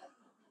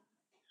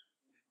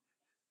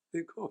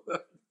 देखो,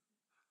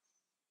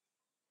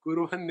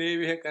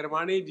 कुर्वन्नेवेह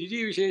कर्माणि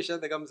जिजी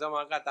विशेषतगम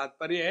समा का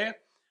तात्पर्य है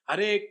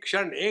हर एक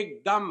क्षण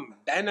एकदम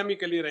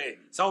डायनामिकली रहे,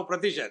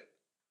 100%।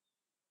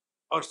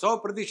 और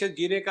 100%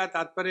 जीने का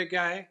तात्पर्य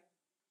क्या है,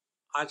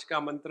 आज का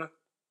मंत्र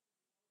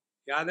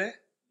याद है,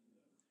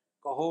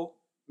 कहो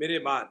मेरे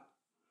बाद।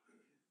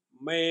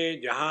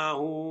 मैं जहां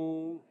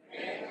हूं,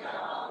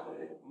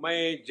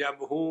 मैं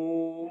जब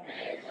हूं,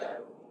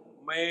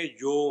 मैं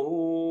जो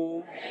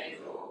हूं,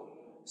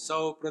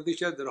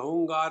 100%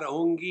 रहूंगा,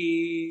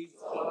 रहूंगी।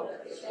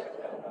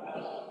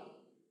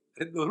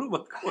 अरे दोनों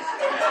मत कहो,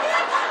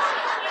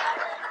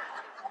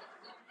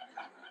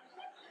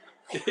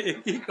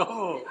 एक ही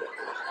कहो।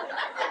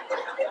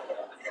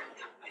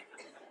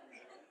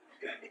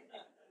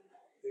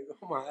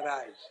 देखो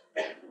महाराज,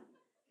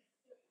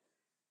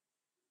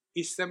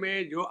 इस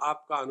समय जो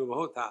आपका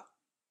अनुभव था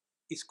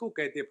इसको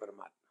कहते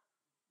परमात्मा।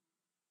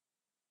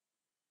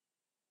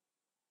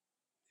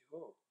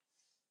 देखो,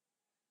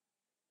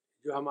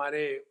 जो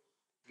हमारे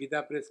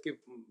गीता प्रेस की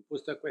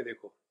पुस्तक में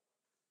देखो,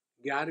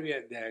 11वें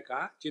अध्याय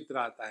का चित्र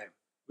आता है,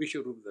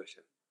 विश्व रूप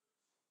दर्शन।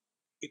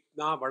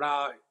 इतना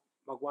बड़ा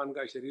भगवान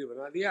का शरीर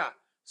बना दिया,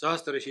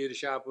 सहस्त्र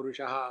शीर्षा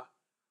पुरुषः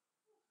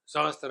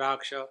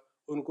सहस्त्राक्ष,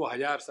 उनको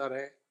 1000 सर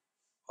है,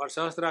 और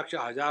सहस्त्राक्ष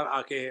 1000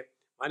 आंखें है,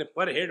 माने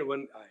पर हेड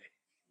 1 आए।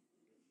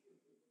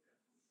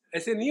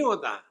 ऐसे नहीं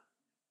होता।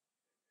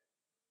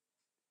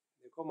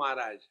 देखो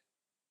महाराज,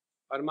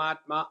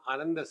 परमात्मा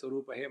आनंद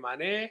स्वरूप है,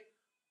 माने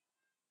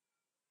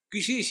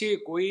किसी से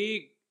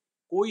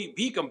कोई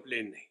भी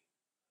कंप्लेन नहीं,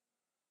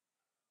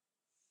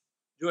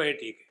 जो है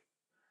ठीक है।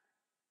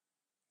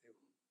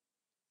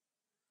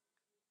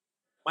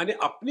 माने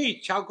अपनी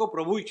इच्छा को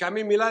प्रभु इच्छा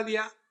में मिला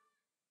दिया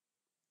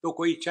तो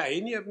कोई इच्छा है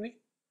ही नहीं अपनी।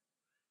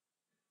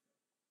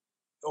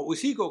 तो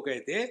उसी को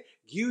कहते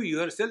गिव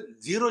योरसेल्फ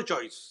जीरो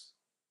चॉइस,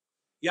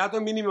 या तो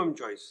मिनिमम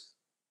चॉइस।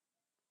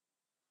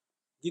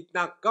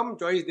 जितना कम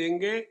चॉइस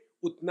देंगे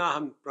उतना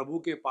हम प्रभु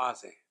के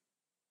पास है,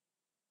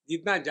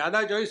 जितना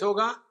ज्यादा चॉइस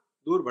होगा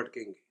दूर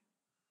भटकेंगे।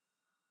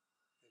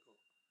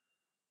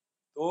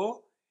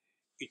 तो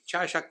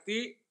इच्छा शक्ति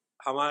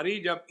हमारी,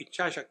 जब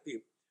इच्छा शक्ति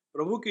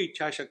प्रभु की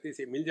इच्छा शक्ति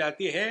से मिल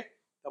जाती है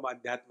तब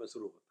अध्यात्म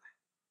शुरू होता है,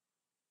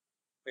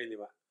 पहली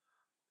बात।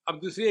 अब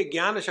दूसरी,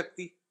 ज्ञान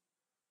शक्ति।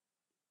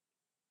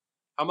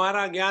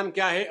 हमारा ज्ञान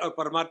क्या है और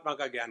परमात्मा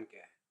का ज्ञान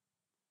क्या है?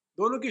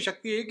 दोनों की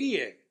शक्ति एक ही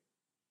है।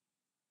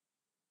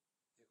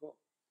 देखो,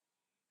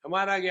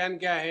 हमारा ज्ञान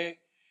क्या है?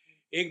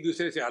 एक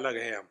दूसरे से अलग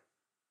है हम।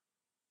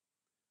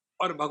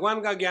 और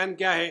भगवान का ज्ञान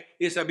क्या है?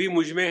 ये सभी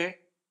मुझ में है।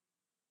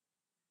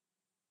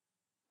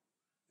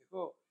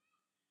 देखो,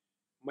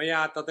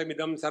 मया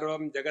ततमिदं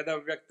सर्वं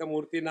जगदव्यक्त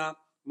मूर्तिना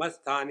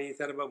मत्स्थानि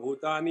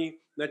सर्वभूतानि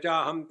न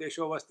चाहं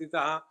तेषु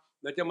अवस्थितः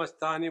न च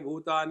मत्स्थानि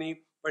भूतानि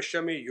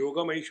पश्य मे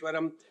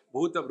योगमैश्वरं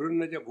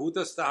भूतभृन्न च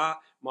भूतस्थः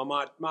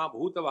ममात्मा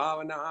भूत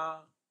भावनः।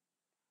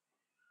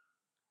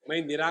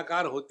 मैं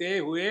निराकार होते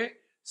हुए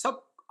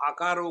सब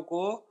आकारों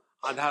को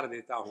आधार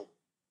देता हूं,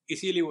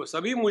 इसीलिए वो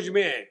सभी मुझ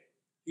में है,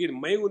 लेकिन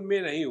मैं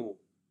उनमें नहीं हूं।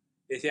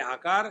 जैसे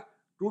आकार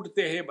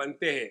टूटते हैं,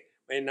 बनते हैं,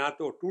 मैं ना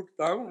तो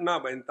टूटता हूं ना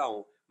बनता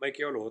हूं, मैं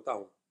केवल होता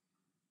हूं।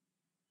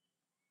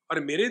 और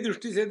मेरी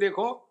दृष्टि से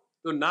देखो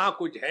तो ना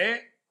कुछ है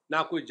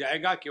ना कुछ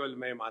जाएगा, केवल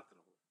मैं मात्र हूं।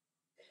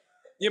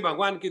 ये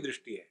भगवान की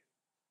दृष्टि है।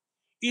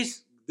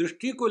 इस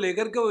दृष्टि को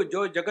लेकर के वो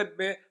जो जगत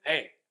में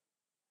है,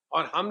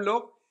 और हम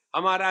लोग,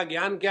 हमारा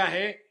ज्ञान क्या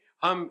है?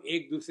 हम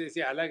एक दूसरे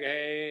से अलग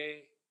है,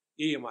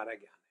 यही हमारा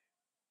ज्ञान है।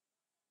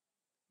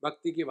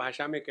 भक्ति की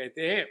भाषा में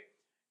कहते हैं,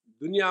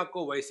 दुनिया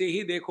को वैसे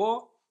ही देखो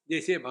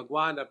जैसे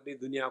भगवान अपनी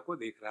दुनिया को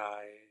देख रहा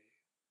है।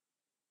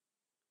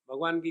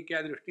 भगवान की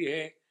क्या दृष्टि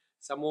है?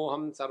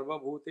 समोहम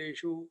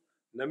सर्वभूतेषु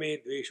न मे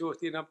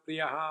द्वेषोस्ति न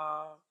प्रियः।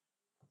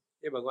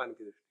 ये भगवान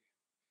की दृष्टि है।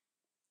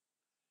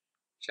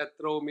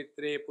 शत्रौ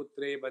मित्रे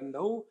पुत्रे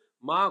बंधौ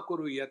मां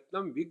कुरु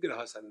यत्नम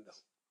विग्रह संधौ।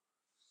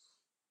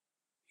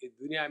 इस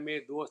दुनिया में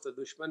दोस्त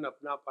दुश्मन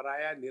अपना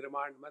पराया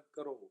निर्माण मत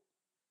करो,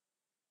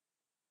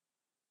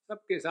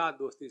 सबके साथ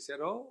दोस्ती से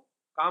रहो,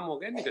 काम हो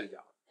गया निकल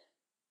जाओ,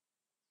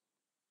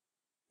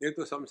 नहीं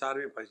तो संसार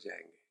में फंस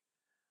जाएंगे।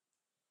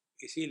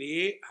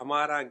 इसीलिए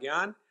हमारा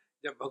ज्ञान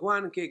जब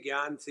भगवान के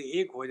ज्ञान से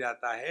एक हो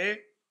जाता है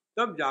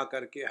तब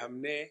जाकर के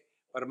हमने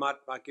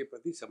परमात्मा के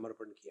प्रति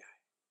समर्पण किया है।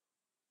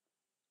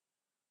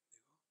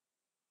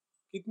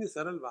 कितनी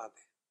सरल बात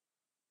है।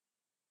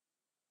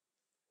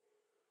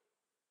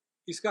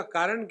 इसका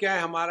कारण क्या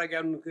है? हमारा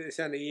ज्ञान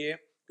ऐसा नहीं है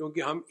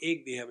क्योंकि हम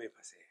एक देह में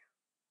फंसे हैं।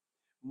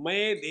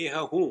 मैं देह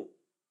हूं,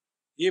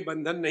 ये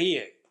बंधन नहीं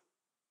है।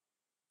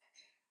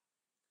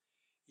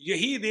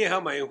 यही देह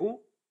मैं हूं,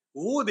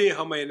 वो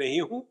देह मैं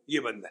नहीं हूं, ये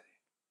बंधन है।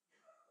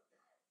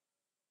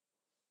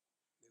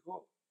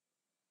 देखो,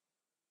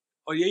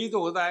 और यही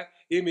तो होता है,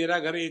 ये मेरा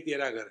घर है, ये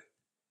तेरा घर है।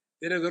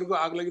 तेरे घर को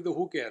आग लगी तो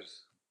हु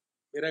केयर्स,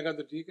 मेरा घर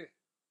तो ठीक है।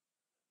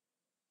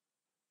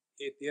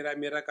 ये तेरा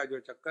मेरा का जो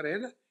चक्कर है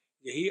ना,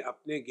 यही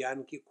अपने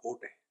ज्ञान की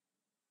खोट है।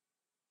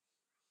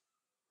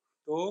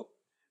 तो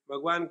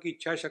भगवान की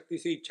इच्छा शक्ति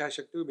से इच्छा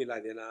शक्ति को मिला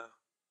देना,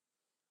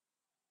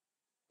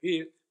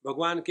 फिर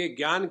भगवान के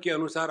ज्ञान के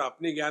अनुसार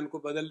अपने ज्ञान को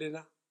बदल लेना।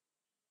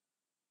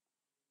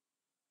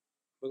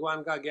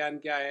 भगवान का ज्ञान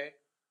क्या है?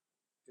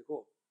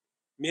 देखो,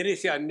 मेरे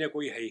से अन्य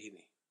कोई है ही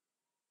नहीं,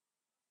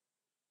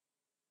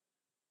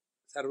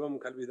 सर्वम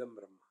खल्विदम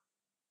ब्रह्म।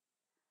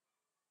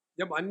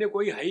 जब अन्य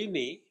कोई है ही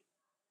नहीं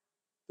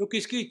तो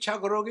किसकी इच्छा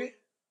करोगे?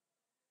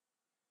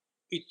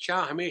 इच्छा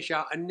हमेशा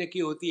अन्य की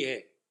होती है,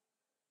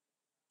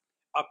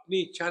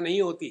 अपनी इच्छा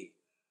नहीं होती।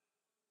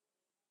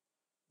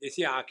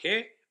 जैसे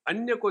आंखें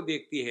अन्य को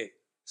देखती है,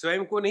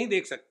 स्वयं को नहीं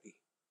देख सकती,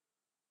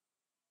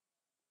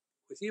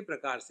 उसी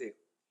प्रकार से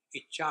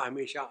इच्छा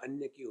हमेशा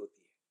अन्य की होती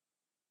है।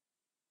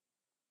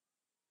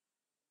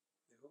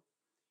 देखो,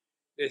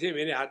 जैसे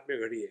मेरे हाथ में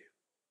घड़ी है,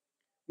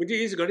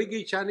 मुझे इस घड़ी की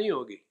इच्छा नहीं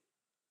होगी।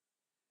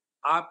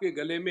 आपके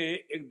गले में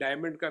एक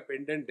डायमंड का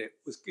पेंडेंट है,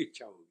 उसकी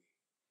इच्छा होगी।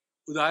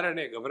 उदाहरण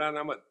है,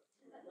 घबराना मत।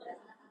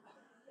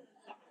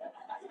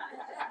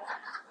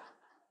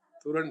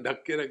 तुरंत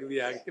ढक के रख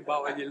दिया कि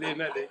बाबा जी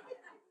लेना दे।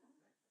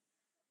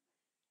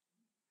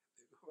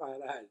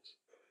 महाराज,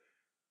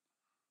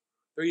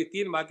 तो ये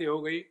 3 बातें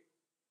हो गई।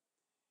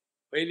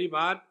 पहली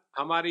बात,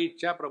 हमारी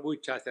इच्छा प्रभु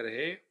इच्छा से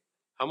रहे,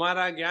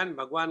 हमारा ज्ञान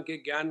भगवान के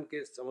ज्ञान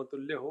के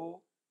समतुल्य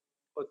हो,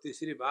 और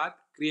तीसरी बात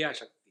क्रिया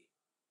शक्ति।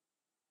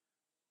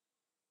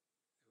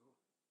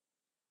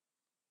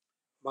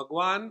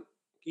 भगवान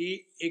की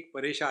एक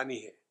परेशानी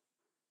है,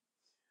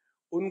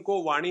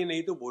 उनको वाणी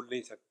नहीं तो बोल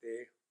नहीं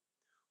सकते,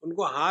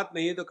 उनको हाथ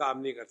नहीं तो काम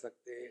नहीं कर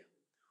सकते,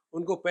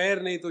 उनको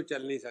पैर नहीं तो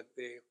चल नहीं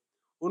सकते,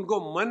 उनको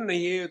मन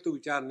नहीं है तो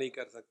विचार नहीं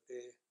कर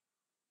सकते,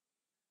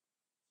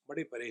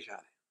 बड़े परेशान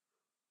है।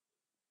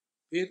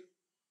 फिर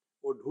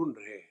वो ढूंढ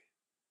रहे हैं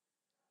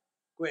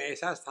कोई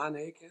ऐसा स्थान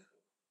है क्या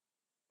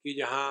कि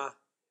जहां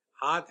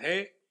हाथ है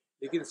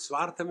लेकिन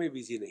स्वार्थ में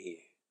बिजी नहीं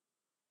है,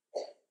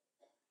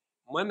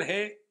 मन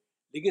है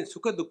लेकिन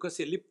सुख दुख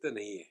से लिप्त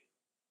नहीं है,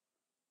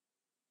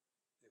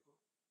 देखो,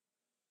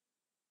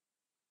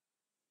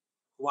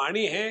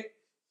 वाणी है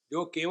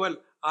जो केवल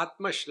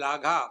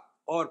आत्मश्लाघा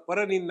और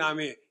परनिंदा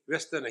में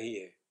व्यस्त नहीं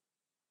है।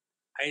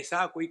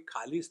 ऐसा कोई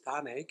खाली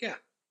स्थान है क्या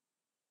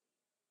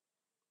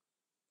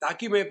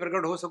ताकि मैं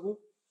प्रकट हो सकूं?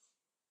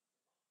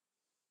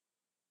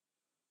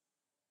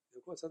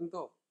 देखो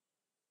संतो,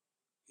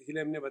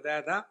 इसलिए हमने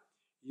बताया था,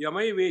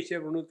 यमय वेश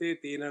वृणुते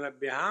तेन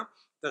लभ्य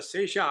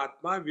तस्यैष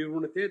आत्मा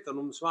विवृणते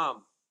तनुम स्वाम।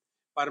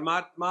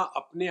 परमात्मा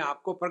अपने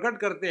आप को प्रकट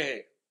करते हैं।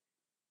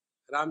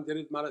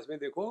 रामचरितमानस में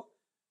देखो,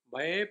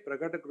 भय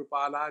प्रकट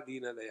कृपाला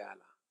दीन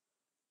दयाला,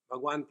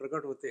 भगवान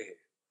प्रकट होते हैं।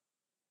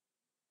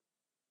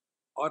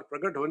 और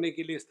प्रकट होने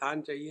के लिए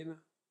स्थान चाहिए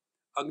ना।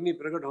 अग्नि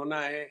प्रकट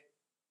होना है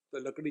तो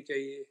लकड़ी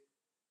चाहिए,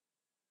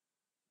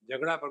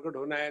 झगड़ा प्रकट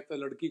होना है तो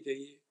लड़की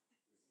चाहिए।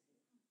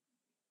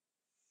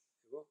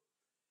 देखो,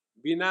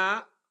 बिना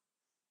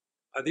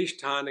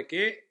अधिष्ठान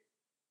के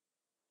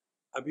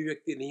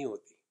अभिव्यक्ति नहीं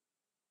होती।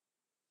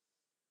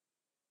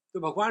 तो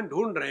भगवान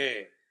ढूंढ रहे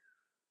हैं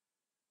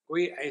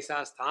कोई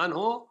ऐसा स्थान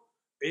हो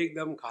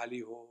एकदम खाली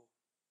हो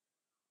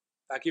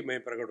ताकि मैं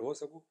प्रकट हो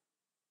सकूं।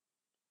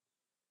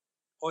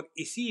 और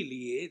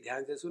इसीलिए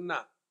ध्यान से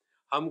सुनना,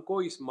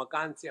 हमको इस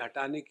मकान से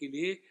हटाने के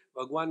लिए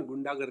भगवान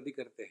गुंडागर्दी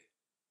करते हैं।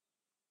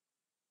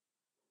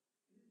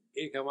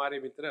 एक हमारे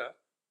मित्र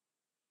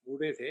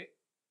बूढ़े थे,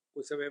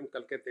 उस समय हम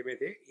कलकत्ते में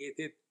थे, ये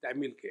थे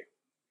तमिल के,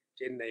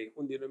 चेन्नई,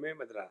 उन दिनों में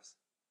मद्रास।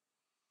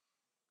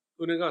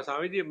 उन्होंने कहा,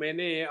 स्वामी जी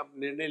मैंने अब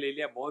निर्णय ले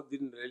लिया, बहुत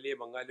दिन रह लिए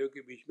बंगालियों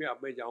के बीच में, अब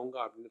मैं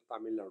जाऊंगा अपने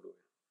तमिलनाडु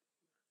में।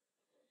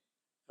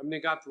 हमने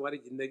कहा तुम्हारी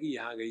जिंदगी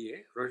यहाँ गई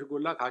है,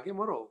 रसगुल्ला खा के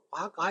मरो,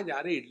 वहां कहाँ जा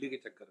रहे इडली के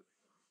चक्कर में।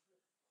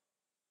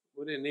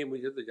 बोले नहीं,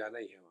 मुझे तो जाना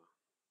ही है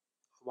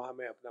वहाँ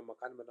मैं अपना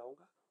मकान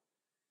बनाऊंगा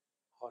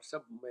और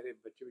सब मेरे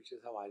बच्चे बच्चे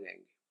सब आ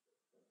जाएंगे।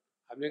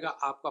 हमने कहा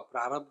आपका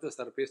प्रारब्ध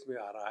सरफेस में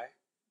आ रहा है,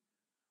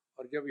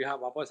 और जब यहाँ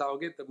वापस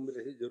आओगे तब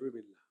मेरे से जरूर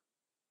मिलना।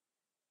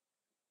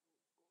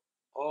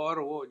 और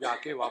वो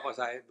जाके वापस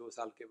आए 2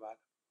 साल के बाद।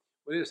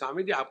 बोले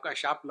स्वामी जी आपका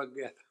शाप लग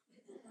गया था।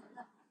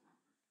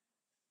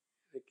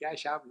 क्या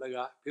शाप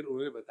लगा? फिर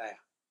उन्होंने बताया,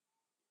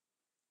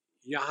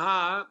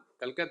 यहाँ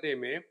कलकत्ते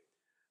में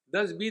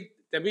 10-20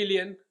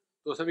 तमिलियन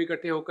तो सब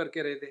इकट्ठे होकर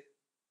के रहते।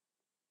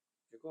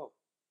 देखो,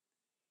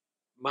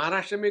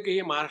 महाराष्ट्र में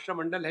कहीं महाराष्ट्र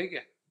मंडल है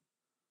क्या?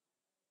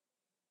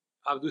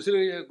 आप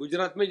दूसरे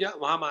गुजरात में जाओ,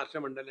 वहां महाराष्ट्र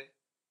मंडल है।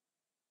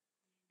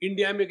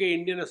 इंडिया में कहीं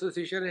इंडियन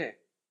एसोसिएशन है,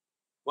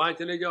 वहां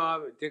चले जाओ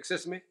आप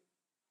टेक्सास में,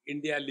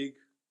 इंडिया लीग।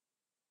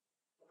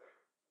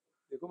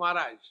 देखो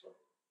महाराज,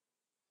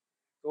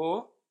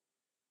 तो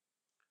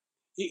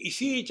ये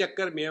इसी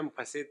चक्कर में हम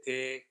फंसे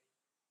थे।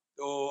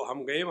 तो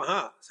हम गए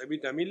वहां, सभी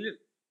तमिल,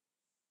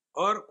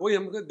 और कोई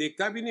हमको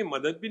देखता भी नहीं,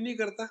 मदद भी नहीं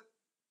करता,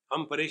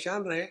 हम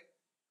परेशान रहे।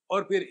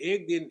 और फिर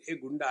एक दिन एक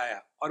गुंडा आया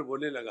और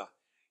बोलने लगा,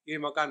 ये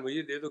मकान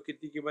मुझे दे दो,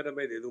 कितनी कीमत है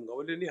मैं दे दूंगा।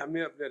 बोले नहीं,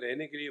 हमने अपने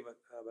रहने के लिए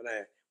बनाया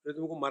है। तो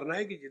तुमको मरना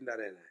है कि जिंदा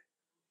रहना है?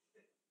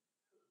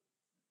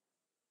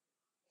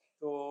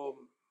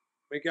 तो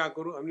मैं क्या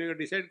करूं? हमने कहा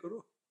डिसाइड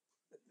करो।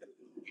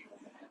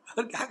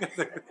 और क्या कर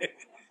सकते हैं,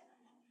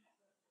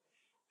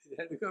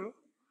 डिसाइड करो।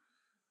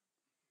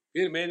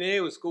 फिर मैंने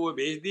उसको वो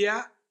भेज दिया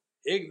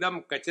एकदम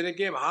कचरे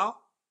के भाव,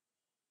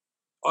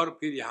 और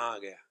फिर यहाँ आ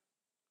गया।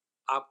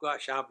 आपका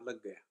शाप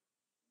लग गया।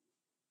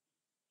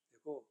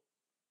 देखो,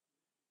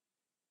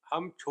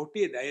 हम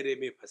छोटे दायरे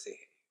में फंसे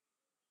हैं,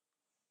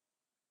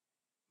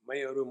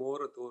 मैं और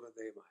मोर तोर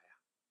दय माया।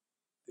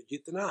 तो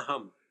जितना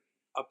हम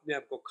अपने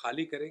आप को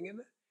खाली करेंगे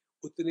ना,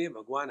 उतने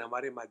भगवान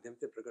हमारे माध्यम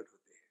से प्रकट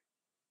होते हैं।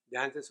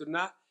 ध्यान से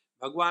सुनना,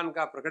 भगवान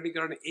का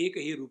प्रकटीकरण एक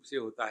ही रूप से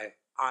होता है,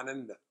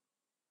 आनंद,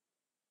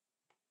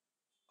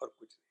 और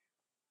कुछ नहीं।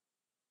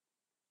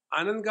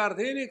 आनंद का अर्थ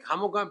है नहीं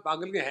खामों का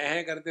पागल के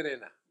है करते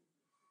रहना।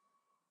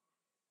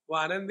 वो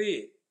आनंदी,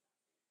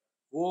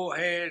 वो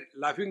है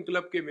लाफिंग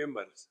क्लब के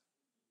मेंबर्स।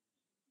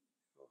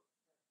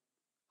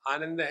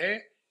 आनंद है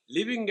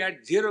लिविंग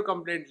एट 0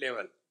 कंप्लेंट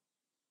लेवल,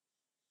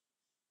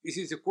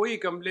 किसी से कोई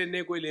कंप्लेंट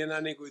नहीं, कोई लेना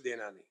नहीं, कोई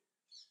देना नहीं।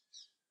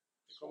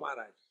 देखो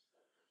महाराज,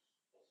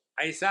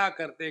 ऐसा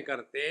करते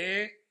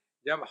करते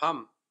जब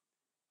हम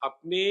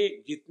अपने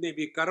जितने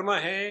भी कर्म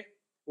है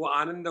वो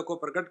आनंद को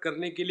प्रकट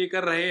करने के लिए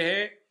कर रहे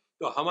हैं,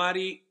 तो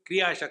हमारी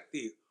क्रिया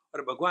शक्ति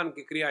और भगवान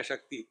की क्रिया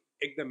शक्ति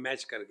एकदम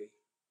मैच कर गई।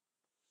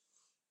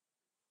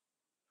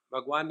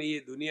 भगवान ने ये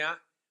दुनिया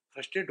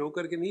फ्रस्ट्रेट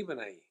होकर के नहीं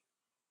बनाई।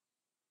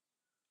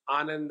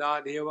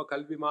 आनंदादेव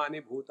कल्पिमानि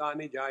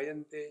भूतानि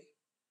जायन्ते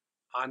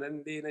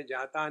आनंदेन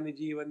जातानि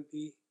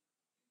जीवन्ति।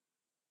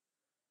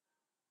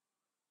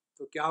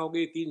 तो क्या हो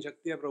गई तीन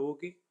शक्तियां प्रभु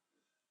की?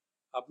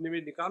 अपने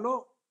में निकालो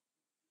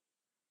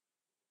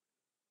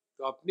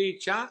तो अपनी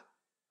इच्छा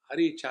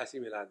हरी इच्छा से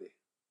मिला दे,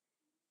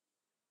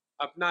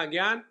 अपना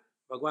ज्ञान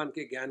भगवान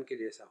के ज्ञान के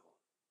जैसा हो।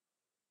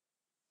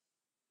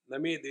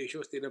 न मे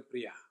द्वेषोस्ति न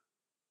प्रिया।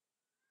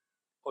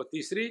 और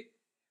तीसरी,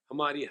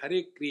 हमारी हर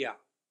एक क्रिया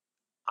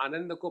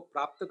आनंद को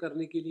प्राप्त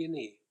करने के लिए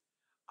नहीं,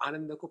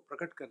 आनंद को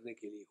प्रकट करने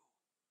के लिए हो।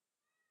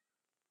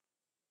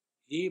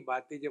 ये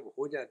बातें जब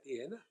हो जाती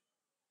है ना,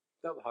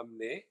 तब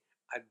हमने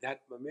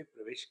अध्यात्म में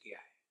प्रवेश किया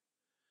है।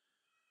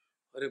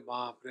 अरे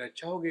बाप रे,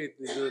 अच्छा हो गया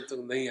इतनी देर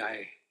तक नहीं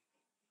आए,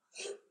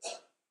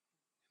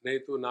 नहीं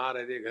तो ना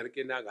रहे घर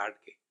के ना घाट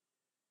के।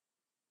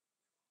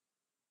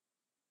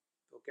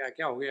 तो क्या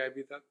क्या हो गया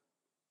अभी तक?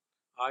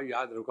 आप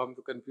याद रखो, हम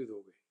तो कंफ्यूज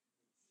हो गए।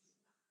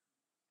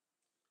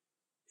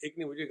 एक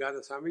ने मुझे कहा था,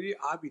 स्वामी जी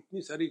आप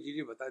इतनी सारी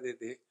चीजें बता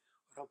देते हैं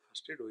और हम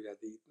फ्रस्ट्रेट हो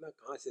जाते हैं, इतना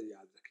कहाँ से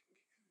याद रखेंगे।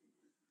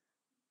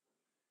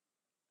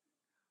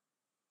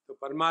 तो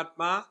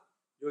परमात्मा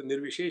जो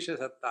निर्विशेष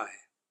सत्ता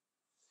है,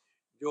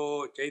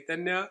 जो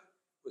चैतन्य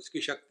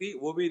उसकी शक्ति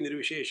वो भी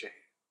निर्विशेष है।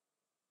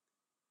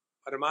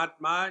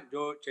 परमात्मा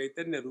जो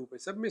चैतन्य रूप है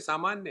सब में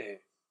सामान्य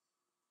है।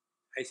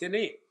 ऐसे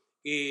नहीं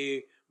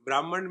कि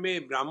ब्राह्मण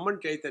में ब्राह्मण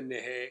चैतन्य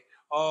है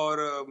और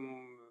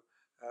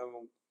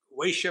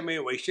वैश्य में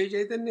वैश्य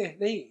चैतन्य है,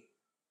 नहीं।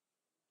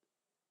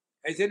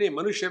 ऐसे नहीं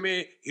मनुष्य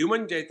में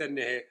ह्यूमन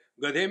चैतन्य है,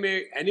 गधे में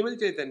एनिमल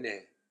चैतन्य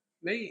है,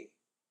 नहीं।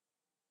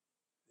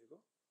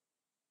 देखो,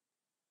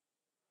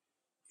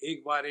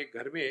 एक बार एक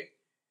घर में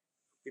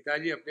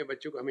पिताजी अपने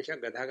बच्चों को हमेशा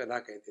गधा गधा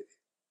कहते थे।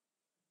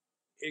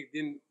 एक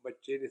दिन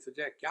बच्चे ने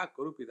सोचा क्या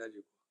करूं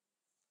पिताजी को।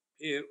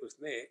 फिर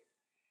उसने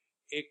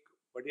एक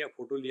बढ़िया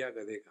फोटो लिया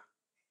गधे का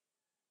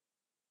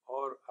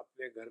और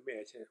अपने घर में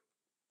ऐसे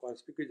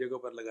कॉन्स्पिक्यूअस जगह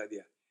पर लगा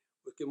दिया।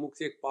 उसके मुख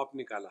से एक पॉप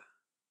निकाला,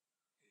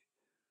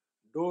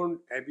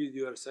 don't abuse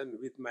your son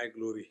with my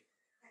glory.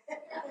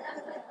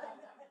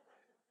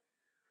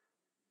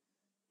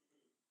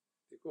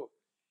 देखो,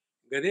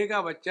 गधे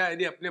का बच्चा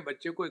यदि अपने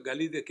बच्चे को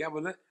गाली दे, क्या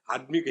बोला,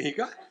 आदमी कहीं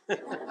का।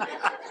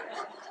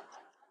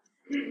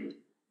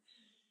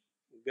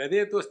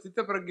 गधे तो स्थित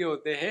प्रज्ञ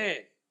होते हैं।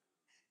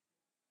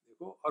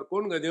 देखो, और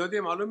कौन गधे होते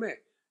हैं मालूम है?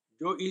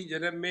 जो इस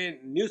जन्म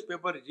में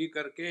न्यूज़पेपर जी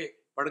करके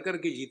पढ़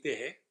करके जीते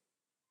हैं,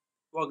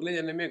 वो अगले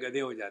जन्म में गधे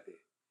हो जाते हैं।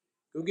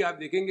 क्योंकि आप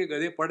देखेंगे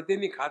गधे पढ़ते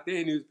नहीं, खाते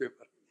हैं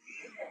न्यूज़पेपर।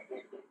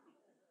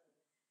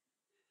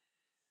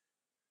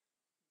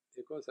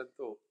 देखो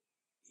संतो,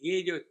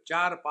 ये जो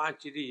 4-5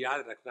 चीजें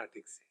याद रखना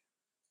ठीक से।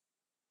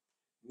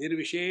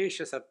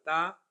 निर्विशेष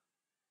सत्ता,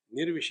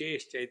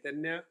 निर्विशेष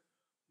चैतन्य,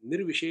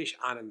 निर्विशेष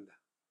आनंद,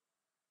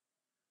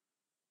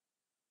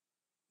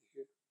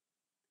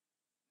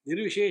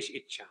 निर्विशेष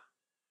इच्छा,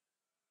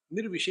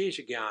 निर्विशेष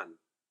ज्ञान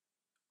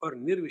और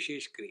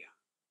निर्विशेष क्रिया।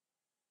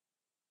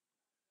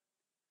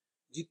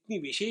 जितनी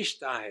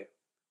विशेषता है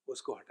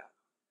उसको हटा दो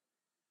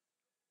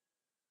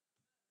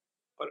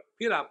और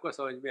फिर आपको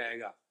समझ में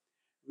आएगा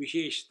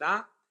विशेषता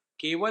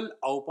केवल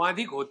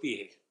औपाधिक होती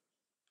है,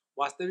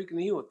 वास्तविक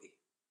नहीं होती।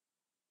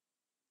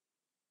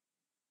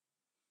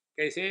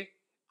 कैसे?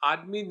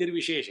 आदमी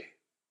निर्विशेष है,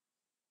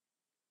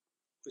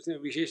 उसमें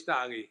विशेषता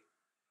आ गई,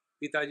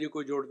 पिताजी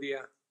को जोड़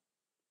दिया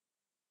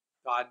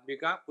तो आदमी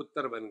का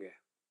पुत्र बन गया।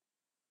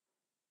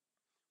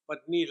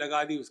 पत्नी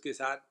लगा दी उसके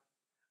साथ,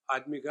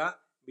 आदमी का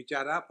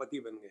बेचारा पति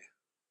बन गया।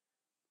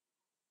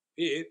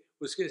 फिर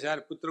उसके साथ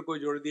पुत्र को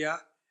जोड़ दिया,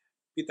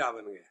 पिता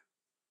बन गया।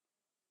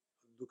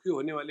 दुखी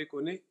होने वाले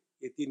कौन है?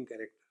 ये 3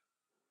 कैरेक्टर।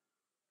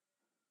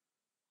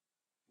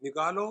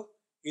 निकालो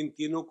इन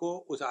तीनों को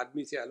उस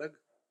आदमी से अलग।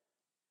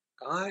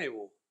 कहाँ है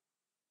वो?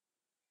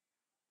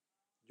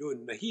 जो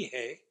नहीं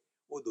है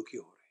वो दुखी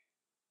हो रहे।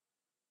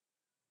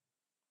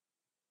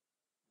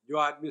 जो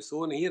आदमी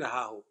सो नहीं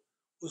रहा हो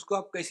उसको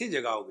आप कैसे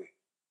जगाओगे?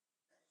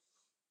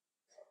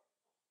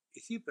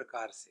 इसी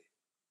प्रकार से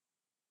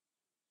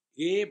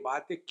ये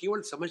बातें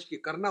केवल समझ के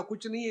करना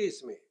कुछ नहीं है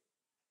इसमें।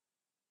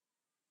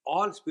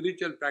 All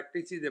spiritual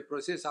practice is a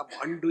process of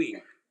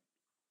undoing,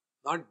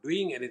 not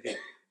doing anything.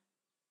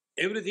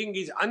 Everything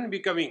is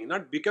unbecoming,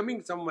 not becoming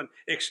someone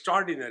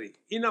extraordinary.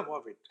 Enough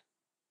of it.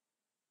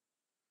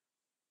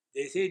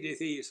 जैसे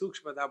जैसे ये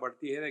सूक्ष्मता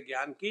बढ़ती है ना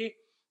ज्ञान की,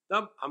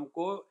 तब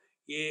हमको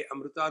ये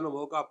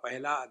अमृतानुभव का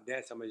पहला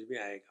अध्याय समझ में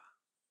आएगा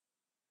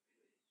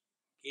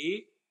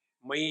कि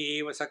मयि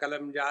एव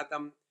सकलम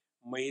जातम,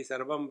 मयि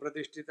सर्वम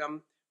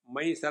प्रतिष्ठितम,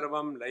 मयि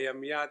सर्वम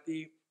लयम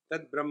याति,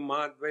 तद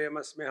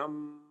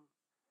ब्रह्माद्वयमस्म्यहम्।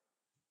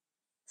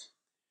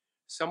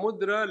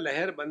 समुद्र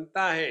लहर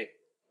बनता है,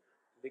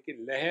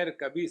 लेकिन लहर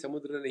कभी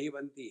समुद्र नहीं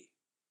बनती।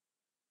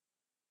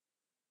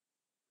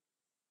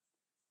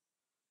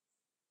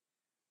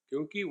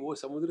 क्योंकि वो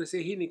समुद्र से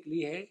ही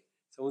निकली है,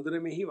 समुद्र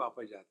में ही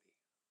वापस जाती है।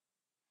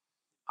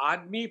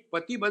 आदमी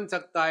पति बन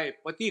सकता है,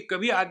 पति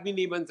कभी आदमी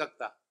नहीं बन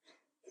सकता।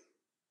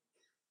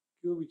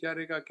 क्यों?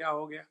 बेचारे का क्या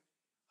हो गया?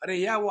 अरे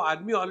यार, वो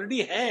आदमी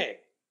ऑलरेडी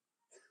है,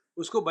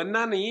 उसको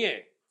बनना नहीं है।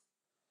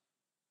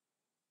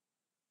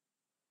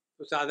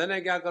 तो साधना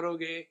क्या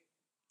करोगे?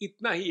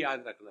 इतना ही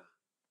याद रखना।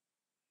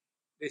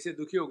 जैसे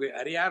दुखी हो गए,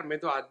 अरे यार मैं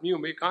तो आदमी हूं,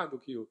 मैं कहाँ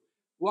दुखी हूं,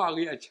 वो आ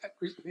गई, अच्छा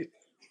कुछ नहीं।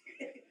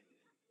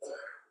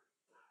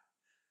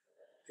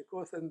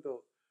 देखो संतो,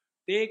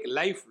 टेक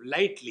लाइफ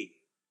लाइटली।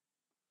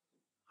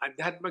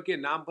 अध्यात्म के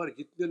नाम पर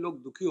जितने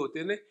लोग दुखी होते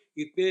हैं ना,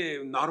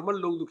 इतने नॉर्मल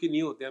लोग दुखी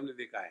नहीं होते, हमने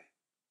देखा है।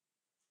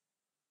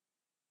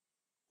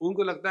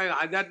 उनको लगता है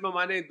आध्यात्म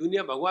माने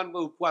दुनिया भगवान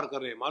को उपकार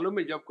कर रहे, मालूम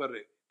है जब कर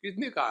रहे।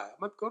 किसने कहा है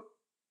मत करो?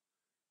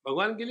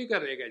 भगवान के लिए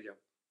कर रहे क्या जब?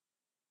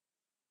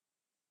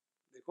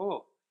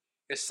 देखो,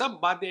 ये सब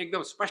बातें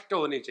एकदम स्पष्ट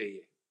होनी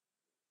चाहिए।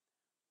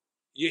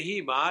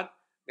 यही बात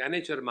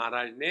ज्ञानेश्वर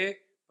महाराज ने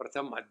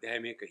प्रथम अध्याय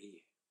में कही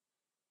है।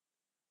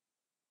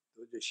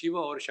 तो जो शिव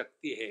और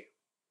शक्ति है,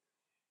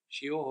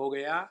 शिव हो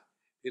गया,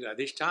 फिर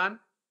अधिष्ठान,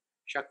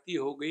 शक्ति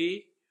हो गई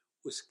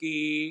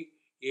उसकी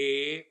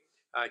ये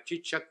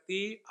चित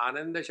शक्ति,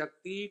 आनंद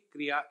शक्ति,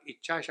 क्रिया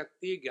इच्छा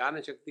शक्ति,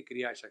 ज्ञान शक्ति,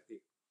 क्रिया शक्ति,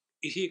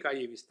 इसी का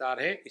ये विस्तार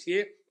है।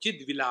 इसे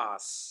चिद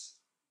विलास,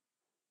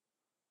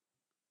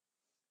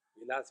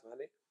 विलास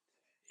माने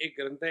एक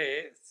ग्रंथ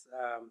है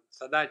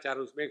सदाचार,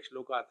 उसमें एक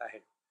श्लोक आता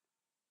है,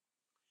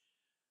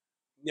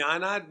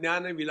 ज्ञाना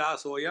ज्ञान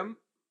विलासोयम,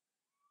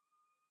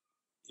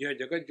 यह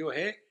जगत जो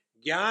है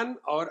ज्ञान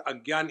और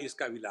अज्ञान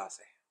इसका विलास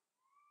है।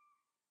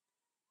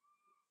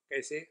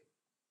 कैसे?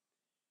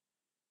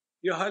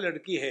 यह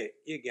लड़की है,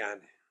 ये ज्ञान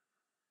है,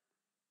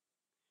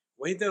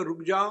 वहीं तक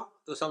रुक जाओ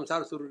तो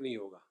संसार शुरू नहीं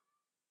होगा।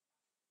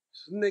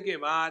 सुनने के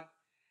बाद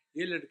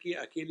ये लड़की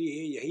अकेली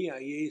है, यहीं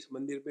आई है इस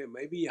मंदिर में,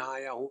 मैं भी यहाँ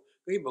आया हूं,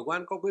 कहीं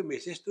भगवान का कोई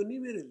मैसेज तो नहीं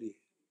मेरे लिए?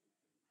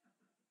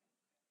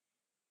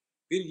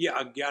 फिर ये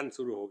अज्ञान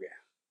शुरू हो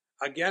गया।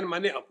 अज्ञान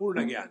माने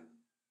अपूर्ण ज्ञान।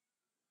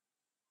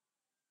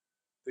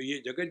 तो ये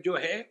जगत जो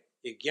है,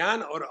 ये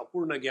ज्ञान और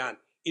अपूर्ण ज्ञान,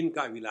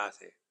 इनका विलास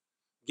है।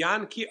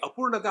 ज्ञान की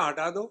अपूर्णता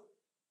हटा दो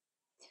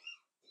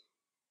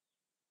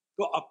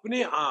तो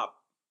अपने आप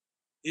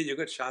ये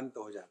जगत शांत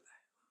हो जाता है।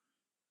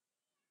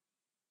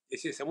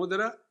 जैसे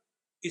समुद्र,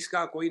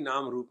 इसका कोई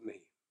नाम रूप नहीं,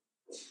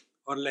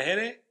 और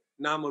लहरें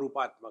नाम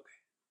रूपात्मक है।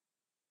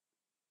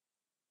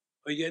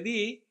 और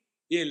यदि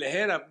ये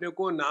लहर अपने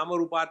को नाम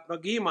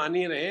रूपात्मक ही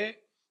मानी रहे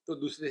तो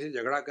दूसरे से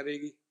झगड़ा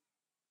करेगी।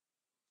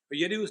 और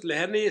यदि उस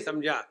लहर ने ये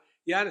समझा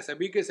यार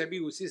सभी के सभी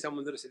उसी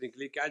समुद्र से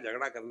निकले, क्या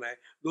झगड़ा करना है,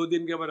 2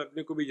 दिन के बाद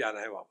अपने को भी जाना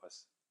है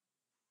वापस,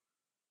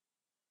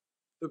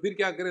 तो फिर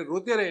क्या करें?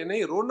 रोते रहे?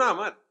 नहीं, रोना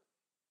मत।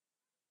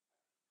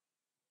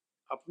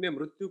 अपने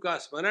मृत्यु का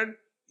स्मरण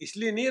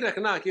इसलिए नहीं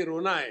रखना कि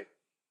रोना है,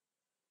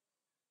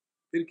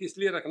 फिर किस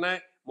लिए रखना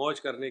है? मौज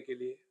करने के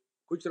लिए।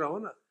 कुछ रहो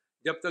ना,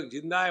 जब तक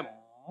जिंदा है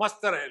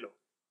मस्त रह लो।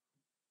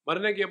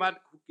 मरने के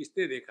बाद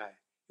किसने देखा है?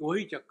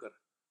 वही चक्कर,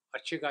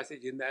 अच्छे खासे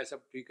जिंदा है,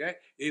 सब ठीक है,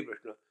 यही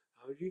प्रश्न।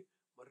 हाँ जी,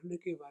 मरने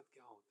के बाद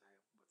क्या होता है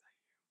बताइए?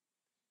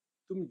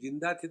 तुम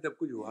जिंदा थे तब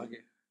कुछ हुआ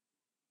क्या?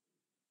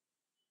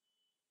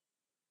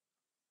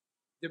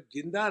 जब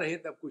जिंदा रहे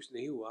तब कुछ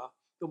नहीं हुआ,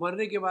 तो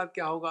मरने के बाद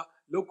क्या होगा?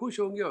 लोग खुश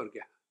होंगे और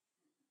क्या।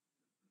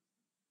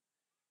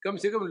 कम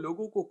से कम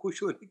लोगों को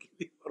खुश होने के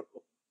लिए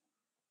मरो।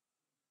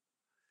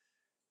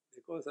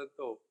 देखो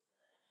संतो,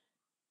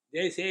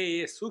 जैसे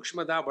ये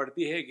सूक्ष्मता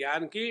बढ़ती है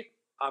ज्ञान की,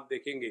 आप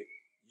देखेंगे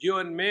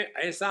जीवन में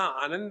ऐसा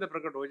आनंद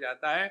प्रकट हो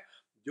जाता है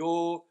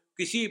जो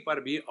किसी पर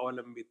भी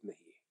अवलंबित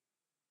नहीं है।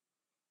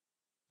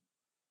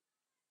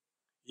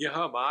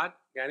 यह बात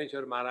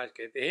ज्ञानेश्वर महाराज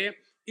कहते हैं,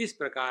 इस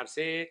प्रकार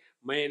से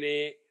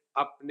मैंने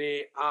अपने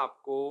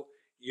आप को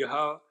यह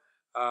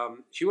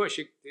शिव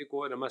शक्ति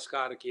को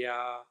नमस्कार किया।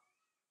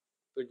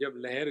 तो जब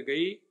लहर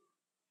गई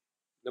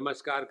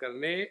नमस्कार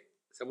करने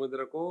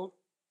समुद्र को,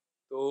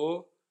 तो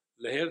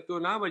लहर तो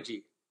ना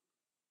बची,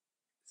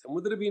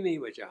 समुद्र भी नहीं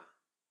बचा,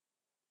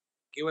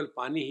 केवल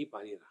पानी ही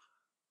पानी रहा।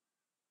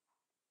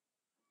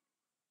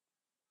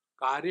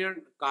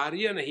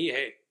 कार्य नहीं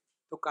है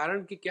तो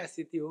कारण की क्या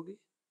स्थिति होगी?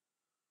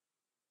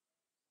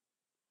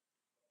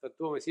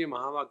 तत्वमसि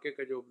महावाक्य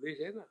का जो उपदेश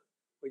है ना,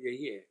 वो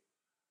यही है।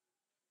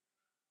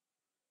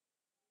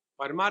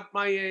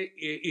 परमात्मा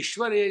ये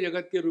ईश्वर ये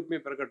जगत के रूप में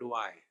प्रकट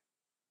हुआ है।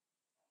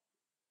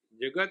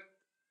 जगत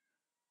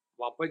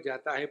वापस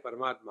जाता है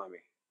परमात्मा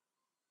में।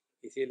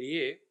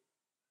 इसीलिए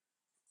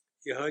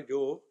यह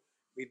जो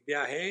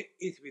विद्या है,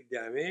 इस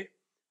विद्या में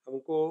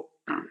हमको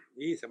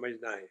यही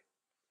समझना है,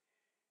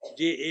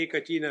 जे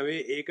एकची नवे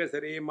एक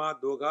सरे मा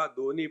दोघा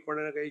दोनी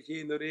पण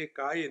कैसे नरे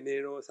काय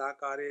नेणो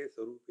साकारे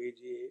स्वरूपे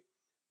जे।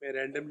 मैं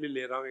रैंडमली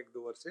ले रहा हूँ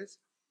 1-2 वर्सेस।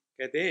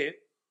 कहते हैं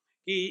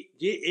कि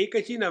जे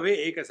एकची नवे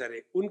एक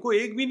सरे, उनको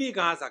एक भी नहीं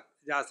कहा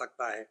जा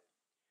सकता है।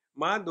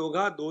 माँ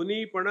दोघा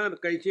दोनी पण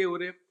कैसे हो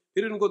रहे,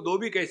 फिर उनको दो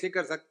भी कैसे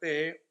कर सकते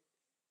हैं?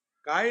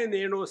 काय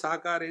नेणो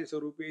साकारे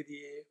स्वरूपे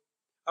दिए।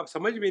 अब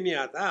समझ में नहीं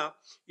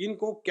आता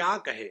इनको क्या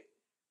कहे।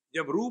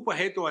 जब रूप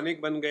है तो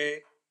अनेक बन गए,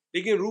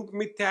 लेकिन रूप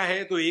मिथ्या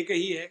है तो एक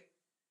ही है।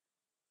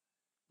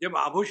 जब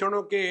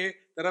आभूषणों के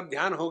तरफ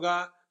ध्यान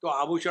होगा तो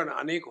आभूषण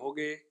अनेक हो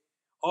गए,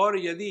 और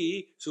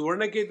यदि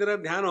सुवर्ण की तरफ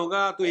ध्यान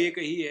होगा तो एक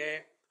ही है।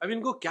 अब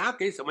इनको क्या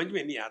कहीं समझ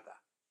में नहीं आता,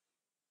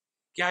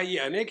 क्या ये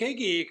अनेक है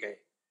कि एक है?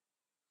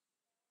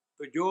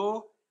 तो जो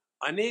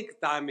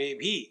अनेकता में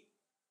भी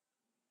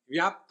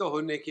व्याप्त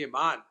होने के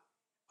बाद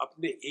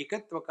अपने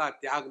एकत्व का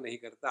त्याग नहीं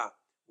करता,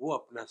 वो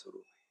अपना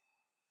स्वरूप है।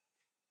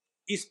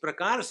 इस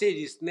प्रकार से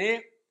जिसने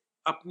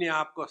अपने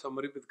आप को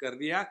समर्पित कर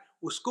दिया,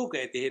 उसको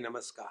कहते हैं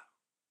नमस्कार।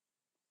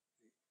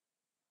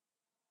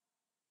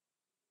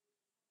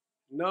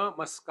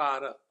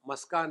 नमस्कार,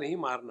 मस्का नहीं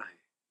मारना है,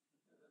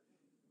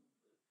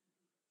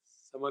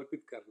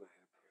 समर्पित करना है।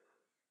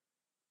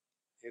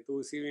 ये तो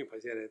उसी में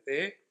फंसे रहते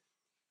हैं।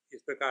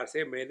 इस प्रकार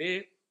से मैंने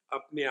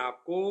अपने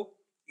आप को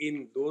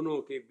इन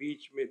दोनों के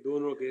बीच में,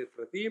 दोनों के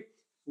प्रति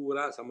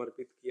पूरा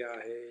समर्पित किया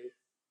है।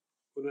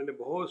 उन्होंने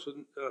बहुत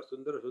सुंदर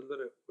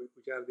सुंदर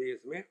विचार दिए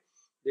इसमें।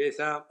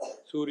 जैसा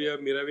सूर्य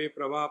मिरवे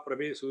प्रभा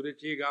प्रभे सूर्य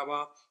ची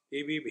गावा,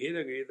 ये भी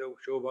भेद भेद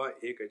शोभा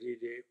एक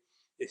अजीजे।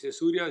 जैसे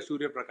सूर्य और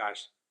सूर्य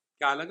प्रकाश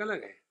क्या अलग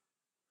अलग है?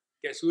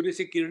 क्या सूर्य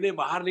से किरणें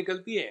बाहर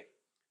निकलती है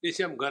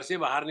जैसे हम घर से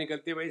बाहर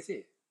निकलते वैसे?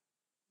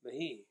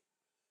 नहीं।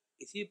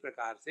 इसी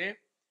प्रकार से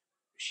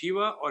शिव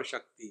और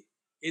शक्ति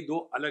ये दो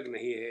अलग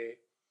नहीं है।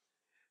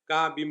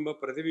 का बिंब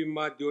प्रतिबिंब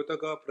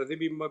द्योतक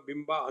प्रतिबिंब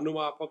बिंब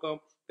अनुमापक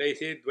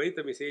तैसे द्वैत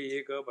मिसे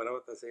एक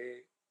बलवत से।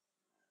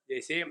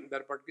 जैसे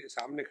दर्पण के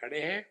सामने खड़े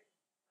हैं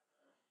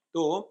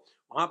तो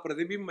वहां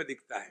प्रतिबिंब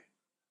दिखता है,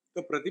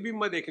 तो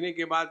प्रतिबिंब देखने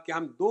के बाद क्या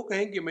हम दो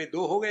कहें कि मैं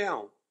दो हो गया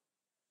हूं?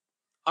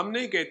 हम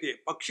नहीं कहते,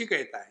 पक्षी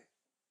कहता है।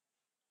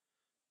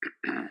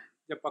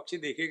 जब पक्षी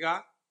देखेगा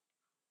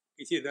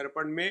किसी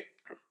दर्पण में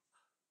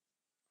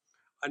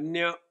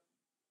अन्य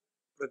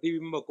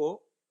प्रतिबिंब को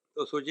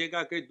तो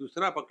सोचेगा कि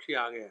दूसरा पक्षी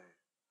आ गया है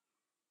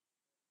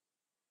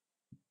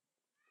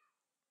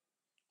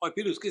और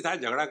फिर उसके साथ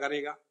झगड़ा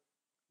करेगा।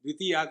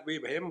 द्वितीयात् वै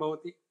भयम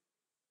भवति।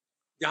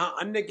 जहां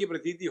अन्य की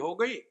प्रतीति हो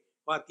गई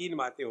वहां तीन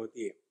बातें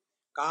होती है,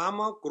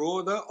 काम,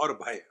 क्रोध और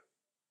भय।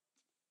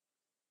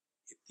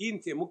 ये तीन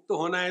से मुक्त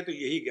होना है तो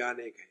यही ज्ञान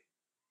एक है।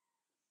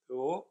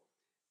 तो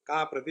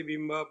का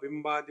प्रतिबिंब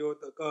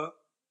बिंबाद्योतक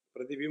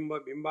प्रतिबिंब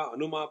बिंबा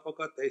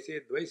अनुमापक तैसे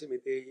द्वैस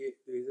मिते ये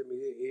द्वैस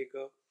मिते एक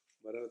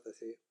बरवत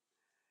से।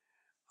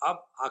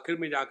 अब आखिर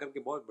में जाकर के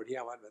बहुत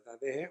बढ़िया बात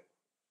बताते हैं।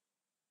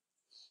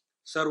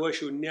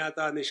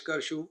 सर्वशून्यता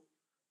निष्कर्षु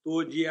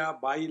तो जिया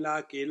बाईला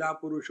केला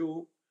पुरुषु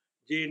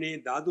जेने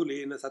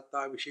दादुलेन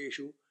सत्ता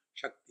विशेषु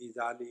शक्ति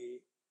जाली।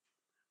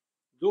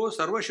 जो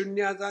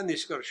सर्वशून्यता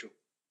निष्कर्षु,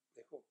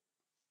 देखो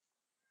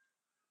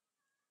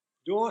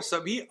जो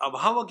सभी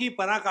अभाव की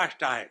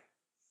पराकाष्ठा है।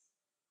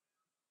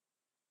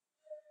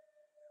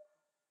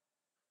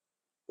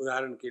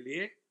 उदाहरण के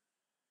लिए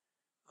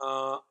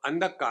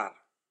अंधकार।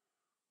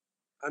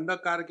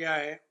 अंधकार क्या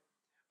है?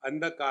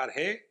 अंधकार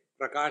है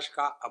प्रकाश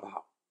का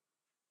अभाव।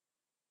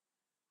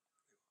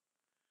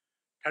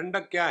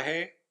 ठंडक क्या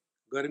है?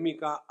 गर्मी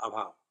का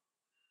अभाव।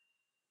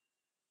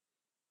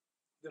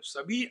 जब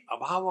सभी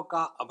अभाव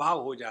का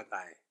अभाव हो जाता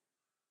है,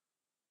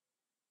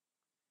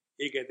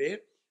 ये कहते हैं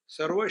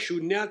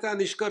सर्वशून्यता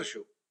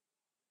निष्कर्षु,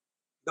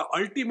 the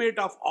ultimate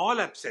of all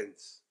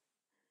absence.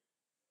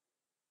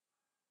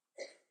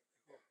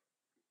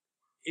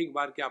 एक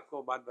बार की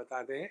आपको बात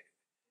बताते हैं,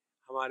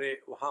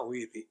 हमारे वहां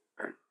हुई थी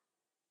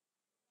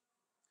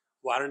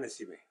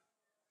वाराणसी में।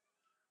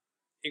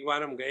 एक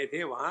बार हम गए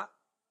थे वहां,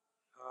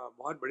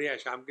 बहुत बढ़िया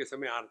शाम के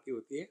समय आरती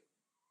होती है।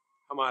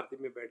 हम आरती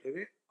में बैठे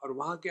थे और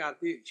वहां की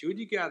आरती, शिव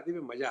जी की आरती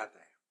में मजा आता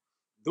है,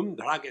 धूम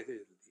धड़ाके से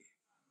चलती है।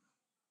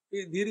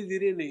 ये धीरे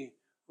धीरे नहीं,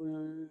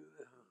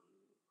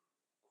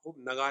 खूब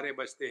नगारे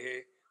बजते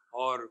हैं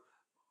और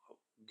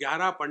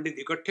 11 पंडित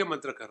इकट्ठे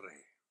मंत्र कर रहे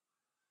हैं।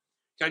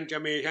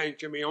 चंचमे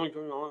शंचमे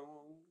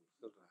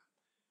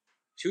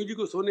शिव जी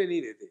को सोने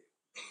नहीं देते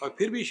और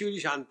फिर भी शिव जी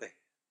शांत है,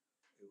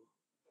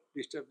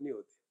 डिस्टर्ब नहीं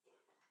होते।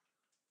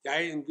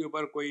 चाहे इनके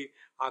ऊपर कोई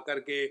आकर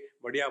के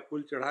बढ़िया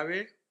फूल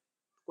चढ़ावे,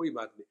 कोई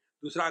बात नहीं,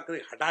 दूसरा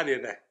आकर हटा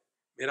देता है,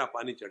 मेरा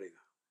पानी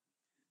चढ़ेगा,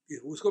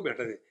 उसको भी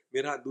हटा दे,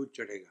 मेरा दूध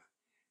चढ़ेगा।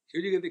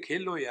 शिव जी कहते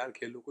खेल लो यार,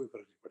 खेल लो, कोई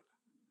फर्क नहीं पड़ता।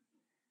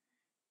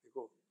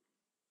 देखो,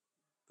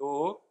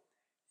 तो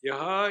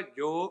यह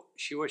जो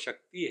शिव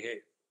शक्ति है,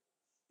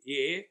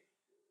 ये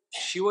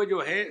शिव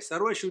जो है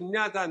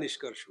सर्वशून्यता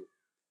निष्कर्षु,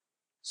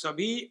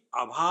 सभी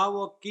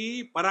अभाव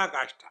की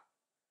पराकाष्ठा।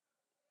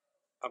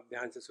 अब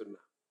ध्यान से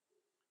सुनना।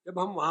 जब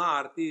हम वहां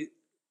आरती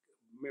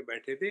में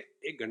बैठे थे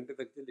 1 घंटे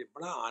तक चलिए,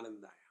 बड़ा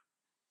आनंद आया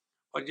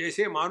और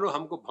जैसे मानो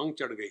हमको भंग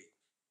चढ़ गई।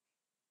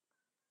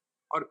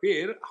 और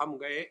फिर हम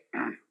गए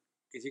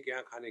किसी के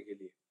यहाँ खाने के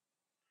लिए।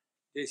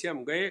 जैसे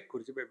हम गए,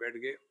 कुर्सी पे बैठ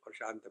गए और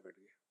शांत बैठ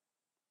गए।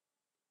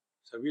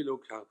 सभी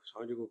लोग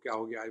स्वामी जी को क्या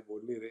हो गया, आज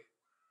बोल नहीं रहे,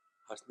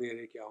 हंस नहीं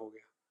रहे, क्या हो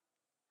गया?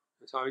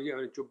 तो स्वामी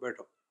जी, चुप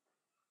बैठो।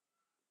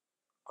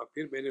 और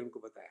फिर मैंने उनको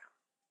बताया।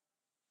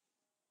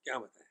 क्या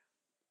बताया?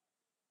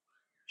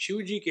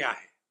 शिव जी क्या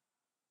है?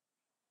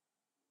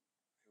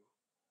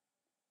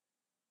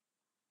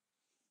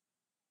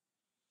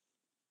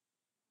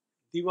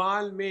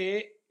 दीवाल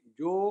में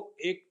जो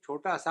एक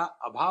छोटा सा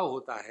अभाव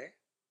होता है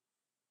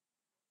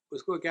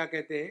उसको क्या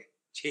कहते हैं?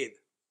 छेद।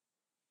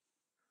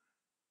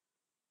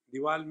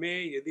 दीवार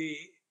में यदि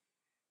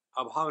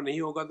अभाव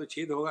नहीं होगा तो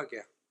छेद होगा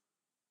क्या?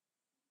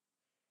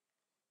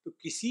 तो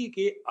किसी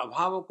के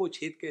अभाव को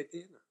छेद कहते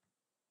हैं ना।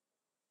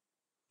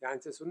 ध्यान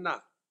से सुनना।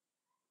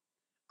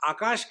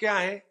 आकाश क्या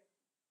है?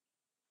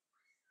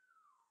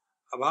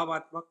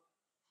 अभावात्मक।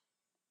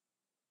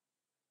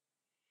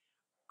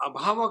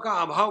 अभाव का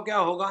अभाव क्या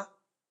होगा?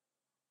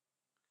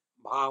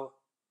 भाव।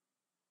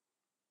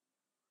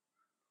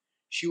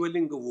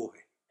 शिवलिंग वो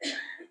है।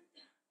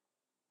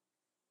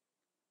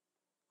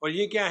 और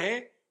ये क्या है?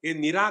 ये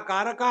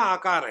निराकार का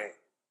आकार है।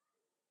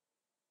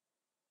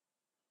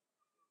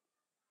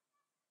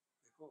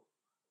 देखो,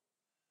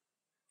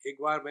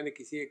 एक बार मैंने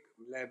किसी एक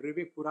लाइब्रेरी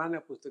में पुराना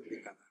पुस्तक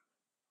देखा था।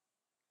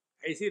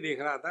 ऐसे ही देख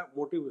रहा था,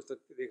 मोटी पुस्तक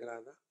देख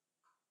रहा था,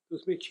 तो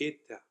उसमें छेद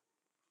था।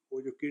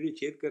 वो जो कीड़ी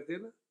छेद करते हैं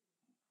ना,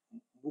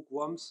 बुक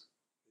वर्म्स।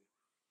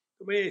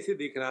 तो मैं ऐसे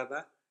देख रहा था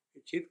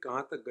कि छेद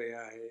कहाँ तक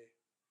गया है,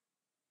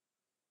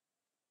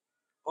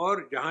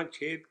 और जहाँ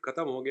छेद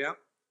खत्म हो गया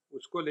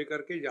उसको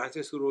लेकर के जहाँ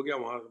से शुरू हो गया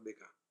वहां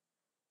देखा।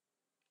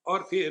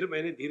 और फिर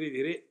मैंने धीरे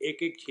धीरे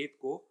एक एक छेद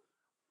को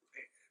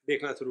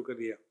देखना शुरू कर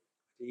दिया।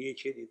 ये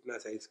छेद इतना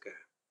साइज का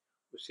है,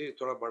 उससे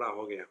थोड़ा बड़ा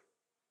हो गया,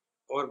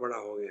 और बड़ा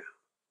हो गया,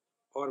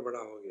 और बड़ा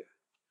हो गया।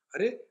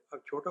 अरे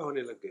अब छोटा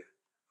होने लग गया,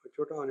 और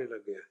छोटा होने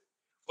लग गया,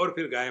 और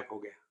फिर गायब हो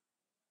गया।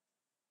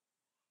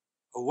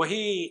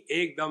 वही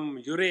एकदम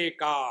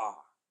यूरेका।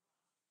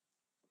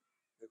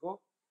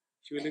 देखो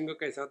शिवलिंग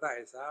कैसा था,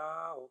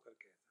 ऐसा होकर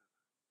के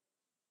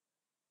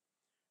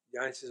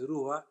जहाँ से शुरू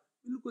हुआ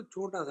बिल्कुल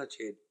छोटा सा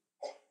छेद,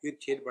 फिर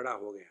छेद बड़ा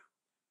हो गया,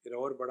 फिर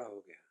और बड़ा हो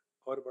गया,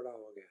 और बड़ा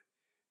हो गया,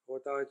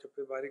 होता हुआ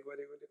चुप्पे बारीक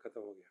बारीक बारीक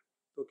खत्म हो गया।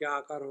 तो क्या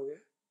आकार हो गया?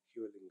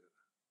 शिवलिंग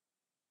का।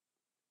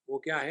 वो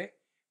क्या है?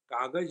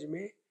 कागज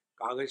में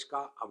कागज का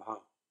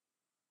अभाव।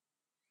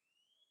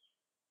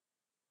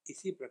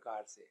 इसी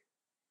प्रकार से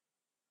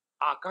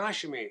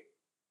आकाश में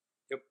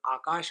जब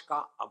आकाश का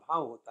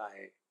अभाव होता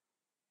है,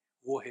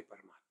 वो है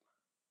परमात्मा।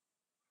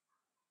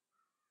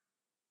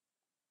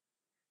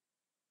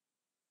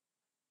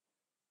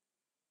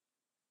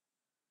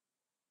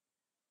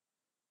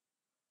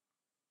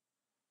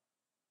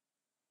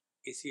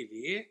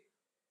 इसीलिए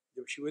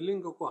जब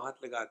शिवलिंग को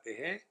हाथ लगाते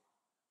हैं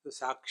तो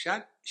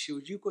साक्षात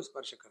शिवजी को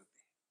स्पर्श करते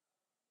हैं,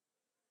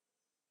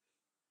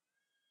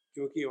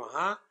 क्योंकि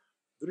वहां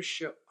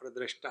दृश्य और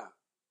दृष्टा,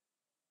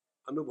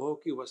 अनुभव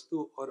की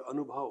वस्तु और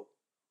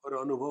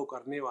अनुभव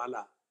करने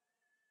वाला,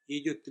 ये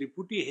जो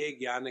त्रिपुटी है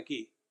ज्ञान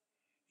की,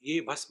 ये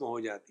भस्म हो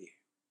जाती है।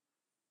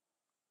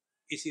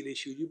 इसीलिए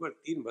शिवजी पर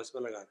 3 भस्म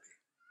लगाते हैं।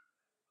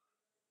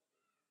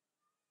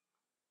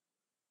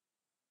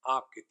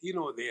 आपके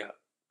तीनों देह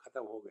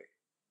खत्म हो गए।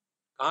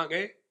 कहाँ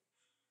गए?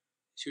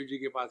 शिवजी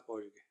के पास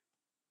पहुंच गए।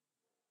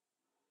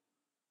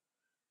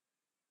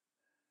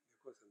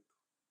 देखो संतो,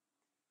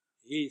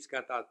 ये इसका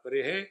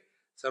तात्पर्य है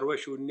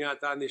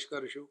सर्वशून्यता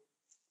निष्कर्षु,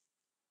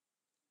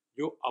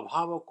 जो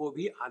अभाव को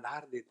भी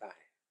आधार देता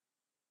है।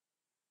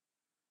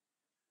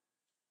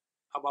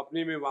 अब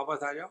अपने में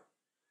वापस आ जाओ।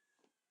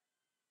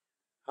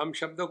 हम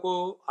शब्द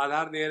को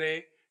आधार दे रहे,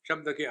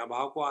 शब्द के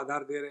अभाव को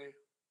आधार दे रहे,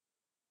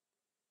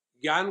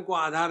 ज्ञान को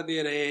आधार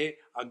दे रहे हैं,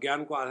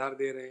 अज्ञान को आधार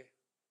दे रहे,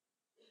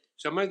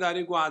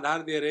 समझदारी को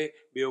आधार दे रहे,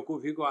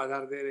 बेवकूफी को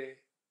आधार दे रहे।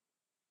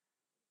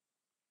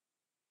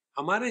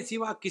 हमारे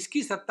सिवा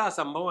किसकी सत्ता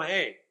संभव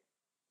है?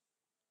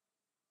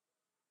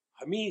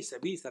 हम ही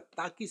सभी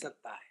सत्ता की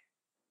सत्ता है।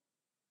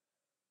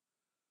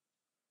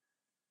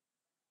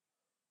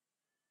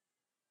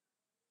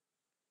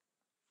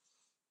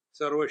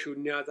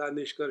 सर्वशून्यता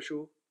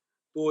निष्कर्षु,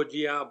 तो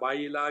जिया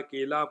बाईला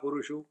केला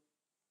पुरुषु।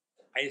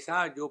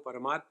 ऐसा जो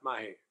परमात्मा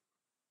है,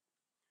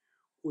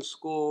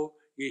 उसको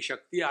ये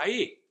शक्ति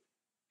आई,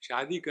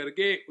 शादी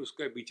करके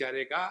उसके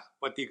बेचारे का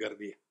पति कर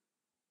दिया।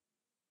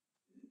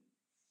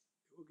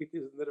 वो कितनी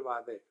सुंदर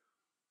बात है।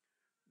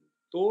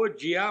 तो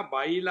जिया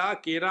बाईला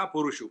केरा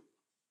पुरुषु,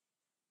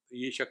 तो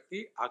ये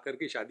शक्ति आकर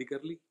के शादी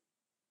कर ली,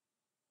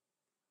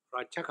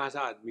 और अच्छा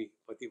खासा आदमी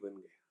पति बन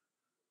गया।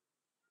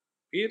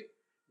 फिर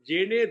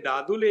जेने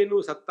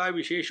दादुलेनु सत्ता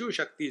विशेषु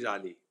शक्ति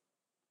जाली,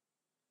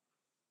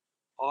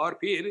 और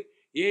फिर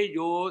ये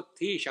जो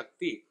थी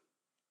शक्ति,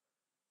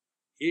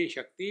 ये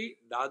शक्ति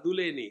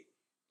दादुले ने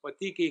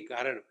पति के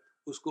कारण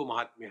उसको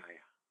महात्म्य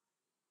आया।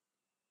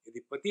 यदि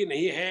पति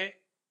नहीं है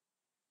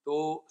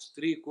तो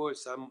स्त्री को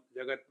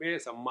जगत में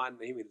सम्मान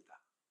नहीं मिलता।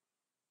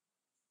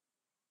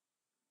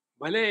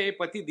 भले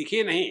पति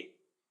दिखे नहीं।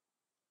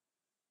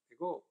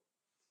 देखो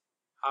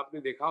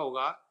आपने देखा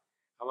होगा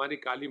हमारी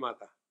काली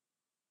माता,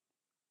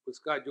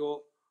 उसका जो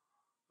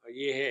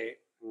ये है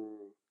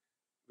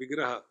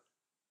विग्रह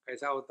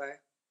कैसा होता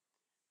है?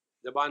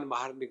 जबान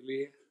बाहर निकली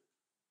है,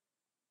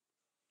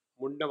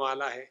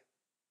 मुंडमाला है,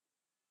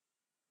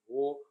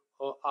 वो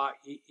अ आ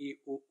ई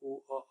उ ऊ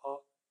अ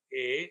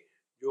ए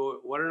जो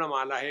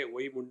वर्णमाला है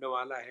वही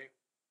मुंडमाला है।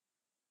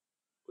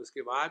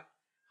 उसके बाद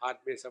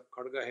हाथ में सब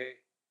खड्ग है,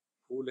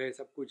 फूल है,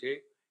 सब कुछ है।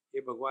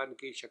 ये भगवान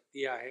की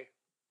शक्तियां है।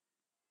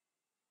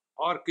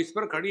 और किस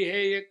पर खड़ी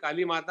है ये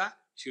काली माता?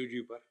 शिव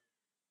जी पर।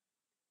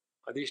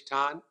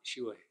 अधिष्ठान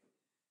शिव है।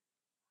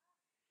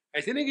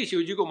 ऐसे नहीं कि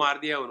शिव जी को मार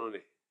दिया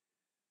उन्होंने,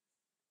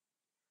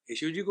 ये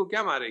शिव जी को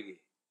क्या मारेगी?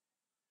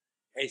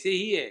 ऐसे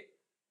ही है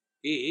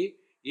कि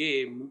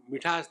ये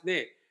मिठास ने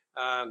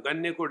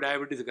गन्ने को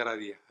डायबिटीज करा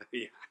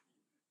दिया।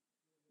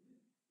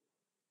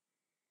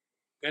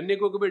 गन्ने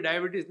को कभी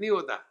डायबिटीज नहीं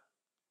होता।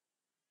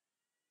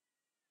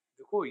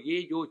 देखो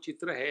ये जो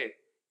चित्र है,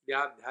 यदि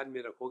आप ध्यान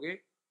में रखोगे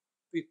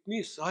तो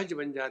इतनी सहज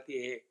बन जाती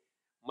है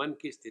मन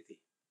की स्थिति।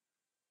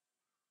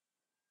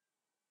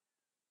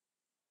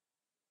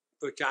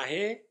 तो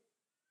चाहे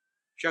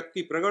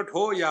शक्ति प्रकट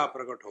हो या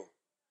अप्रकट हो,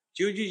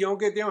 शिव जी ज्यों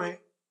के त्यों हैं।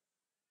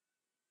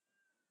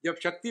 जब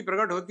शक्ति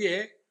प्रकट होती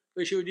है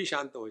तो शिव जी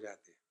शांत हो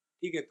जाते हैं,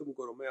 ठीक है तुम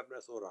करो, मैं अपना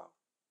सो रहा हूं।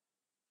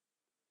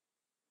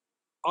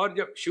 और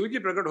जब शिव जी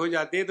प्रकट हो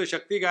जाते हैं तो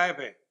शक्ति गायब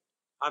है।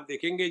 आप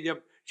देखेंगे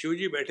जब शिव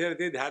जी बैठे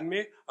रहते हैं ध्यान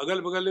में,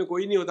 अगल बगल में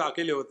कोई नहीं होता,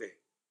 अकेले होते हैं।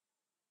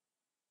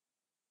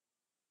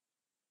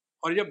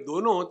 और जब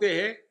दोनों होते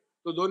हैं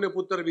तो दोनों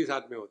पुत्र भी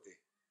साथ में होते हैं।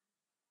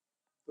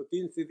 तो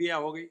तीन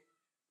स्थितियां हो गई,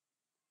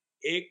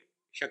 एक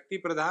शक्ति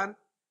प्रधान,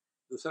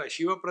 दूसरा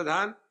शिव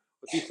प्रधान,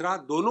 और तीसरा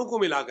दोनों को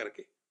मिला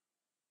करके।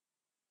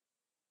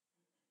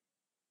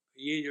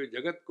 ये जो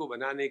जगत को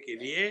बनाने के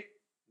लिए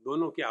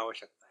दोनों की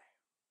आवश्यकता है,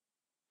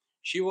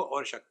 शिव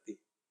और शक्ति।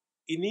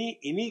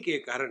 इन्हीं के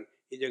कारण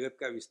ये जगत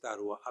का विस्तार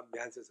हुआ। अब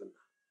ध्यान से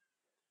सुनना,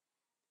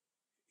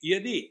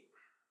 यदि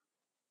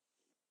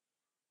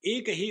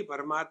एक ही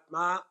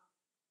परमात्मा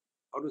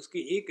और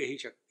उसकी एक ही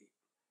शक्ति,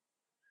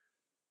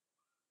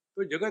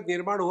 तो जगत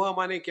निर्माण हुआ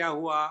माने क्या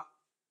हुआ?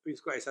 तो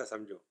इसको ऐसा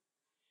समझो,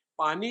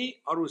 पानी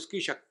और उसकी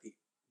शक्ति,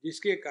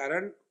 जिसके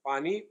कारण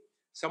पानी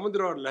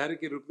समुद्र और लहर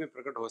के रूप में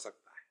प्रकट हो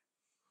सकता है।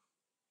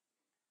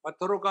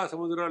 पत्थरों का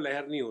समुद्र और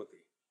लहर नहीं होती,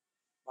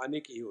 पानी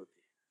की ही होती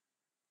है।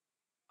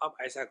 अब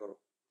ऐसा करो,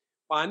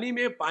 पानी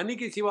में पानी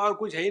के सिवा और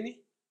कुछ है ही नहीं।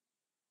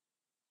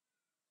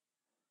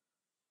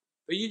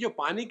 तो ये जो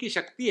पानी की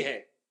शक्ति है,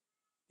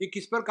 ये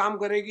किस पर काम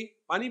करेगी?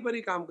 पानी पर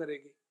ही काम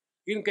करेगी।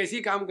 लेकिन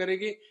कैसी काम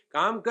करेगी?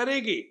 काम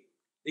करेगी,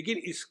 लेकिन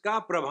इसका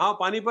प्रभाव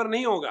पानी पर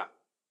नहीं होगा।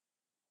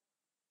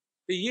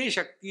 तो ये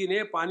शक्ति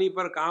ने पानी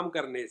पर काम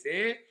करने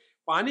से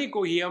पानी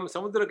को ही हम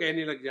समुद्र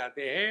कहने लग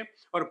जाते हैं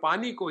और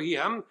पानी को ही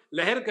हम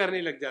लहर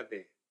करने लग जाते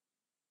हैं।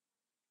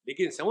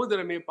 लेकिन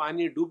समुद्र में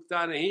पानी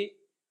डूबता नहीं,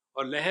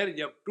 और लहर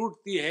जब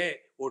टूटती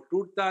है वो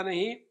टूटता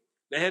नहीं।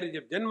 लहर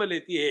जब जन्म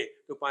लेती है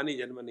तो पानी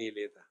जन्म नहीं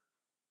लेता।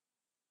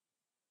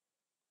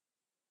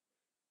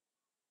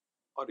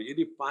 और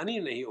यदि पानी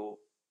नहीं हो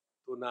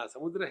तो ना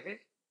समुद्र है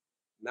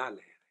ना लहर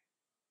है।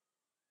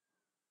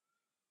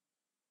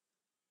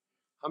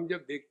 हम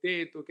जब देखते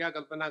हैं तो क्या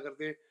कल्पना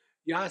करते हैं,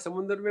 यहां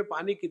समुद्र में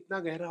पानी कितना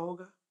गहरा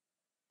होगा?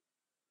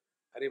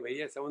 अरे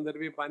भैया, समुद्र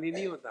में पानी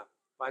नहीं होता,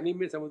 पानी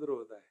में समुद्र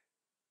होता है।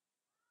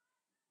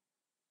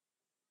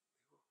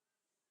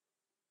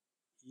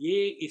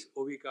 ये इस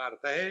ओवी का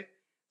अर्थ है,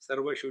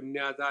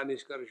 सर्वशून्यता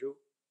निष्कर्षु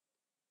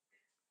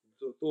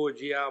तो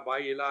जिया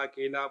बाईला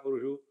केला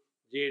पुरुषु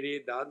जेडे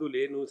दादू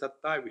लेनु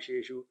सत्ता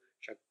विशेषु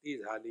शक्ति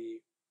झाली।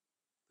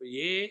 तो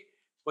ये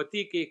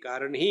पति के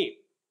कारण ही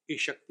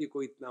इस शक्ति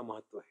को इतना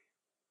महत्व है।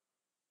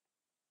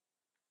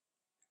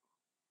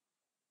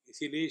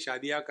 इसीलिए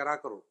शादियां करा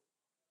करो,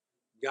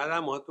 ज्यादा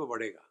महत्व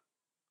बढ़ेगा।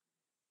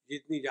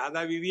 जितनी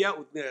ज्यादा बीवियां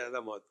उतने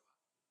ज्यादा महत्व।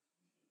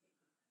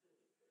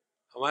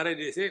 हमारे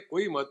जैसे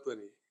कोई महत्व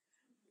नहीं।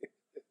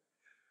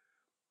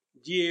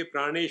 जिये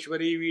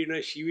प्राणेश्वरी वीण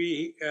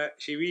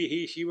शिवी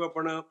ही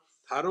शिवपण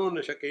थारो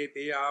न शके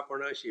ते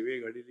आपण शिवे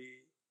घड़िली।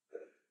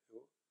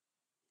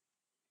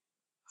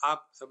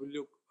 आप सब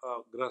लोग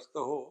गृहस्थ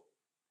हो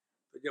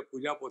तो जब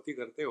पूजा पोथी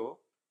करते हो,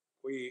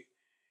 कोई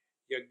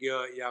यज्ञ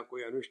या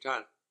कोई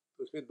अनुष्ठान,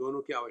 तो उसमें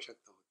दोनों की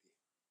आवश्यकता होती है।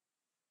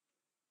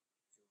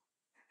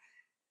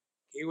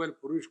 केवल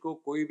पुरुष को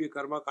कोई भी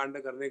कर्म कांड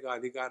करने का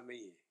अधिकार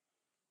नहीं है,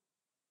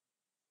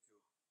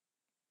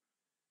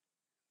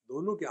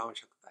 दोनों की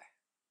आवश्यकता है।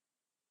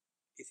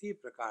 इसी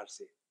प्रकार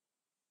से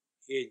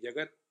ये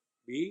जगत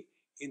भी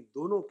इन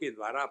दोनों के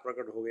द्वारा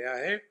प्रकट हो गया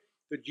है।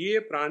 तो जिये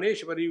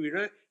प्राणेश्वरी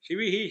वीण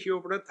शिवी ही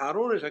शिवपण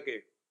थारो न सके।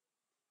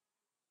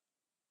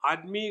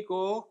 आदमी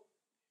को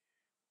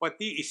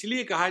पति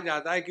इसलिए कहा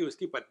जाता है कि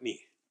उसकी पत्नी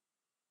है।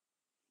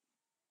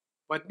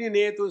 पत्नी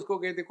नहीं है तो उसको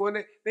कहते कौन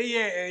है? नहीं,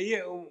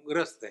 ये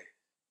गृहस्थ है।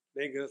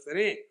 नहीं, गृहस्थ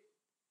नहीं,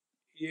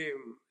 ये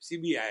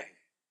सीबीआई है।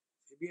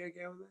 सीबीआई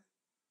क्या होता है?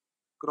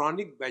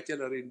 Chronic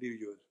bachelor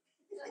individual.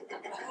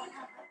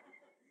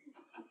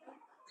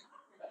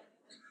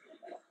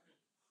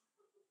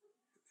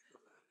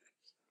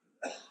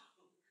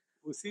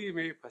 उसी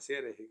में फंसे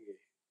रहेंगे।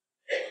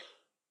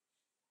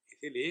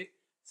 इसीलिए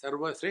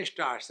सर्वश्रेष्ठ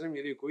आश्रम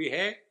यदि कोई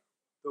है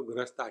तो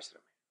गृहस्थ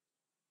आश्रम है।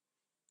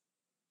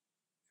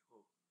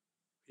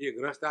 ये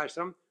गृहस्थ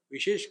आश्रम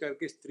विशेष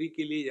करके स्त्री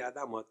के लिए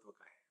ज्यादा महत्व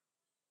का है।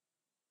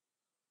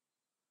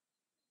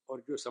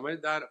 और जो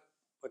समझदार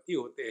पति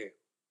होते हैं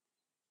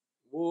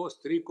वो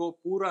स्त्री को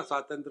पूरा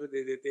स्वातंत्र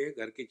दे देते हैं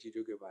घर की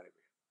चीजों के बारे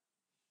में।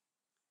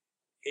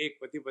 एक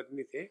पति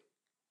पत्नी थे,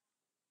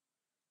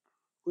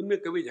 उनमें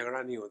कभी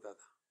झगड़ा नहीं होता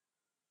था।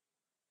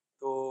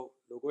 तो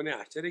लोगों ने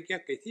आश्चर्य किया,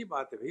 कैसी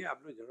बात है भाई,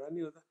 आप लोग झगड़ा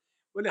नहीं होता?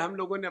 बोले हम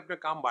लोगों ने अपना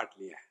काम बांट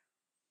लिया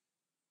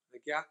है।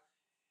 क्या?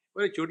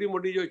 बोले छोटी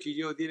मोटी जो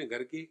चीजें होती है ना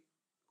घर की,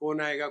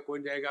 कौन आएगा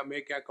कौन जाएगा,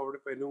 मैं क्या कपड़े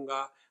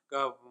पहनूंगा,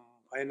 का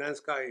फाइनेंस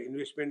का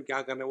इन्वेस्टमेंट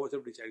क्या करना है, वो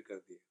सब डिसाइड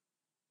करती है।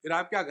 फिर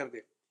आप क्या करते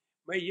हैं?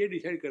 मैं ये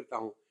डिसाइड करता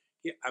हूँ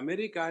कि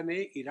अमेरिका ने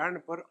ईरान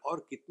पर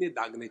और कितने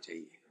दागने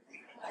चाहिए।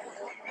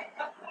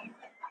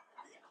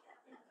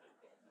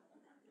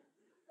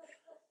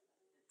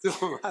 तो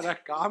हमारा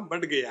काम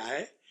बढ़ गया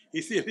है,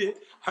 इसीलिए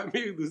हम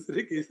एक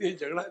दूसरे के से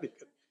झगड़ा नहीं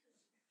करते।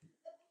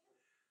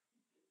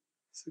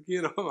 सुखी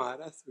रहो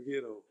महाराज, सुखी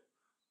रहो।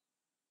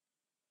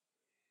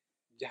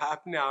 जहां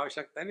आपने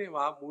आवश्यकता नहीं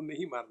वहां मुंह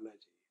नहीं मारना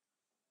चाहिए।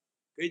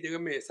 कई जगह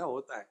में ऐसा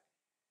होता है,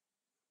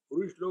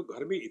 पुरुष लोग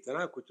घर में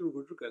इतना कुचर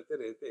कुचर करते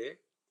रहते हैं,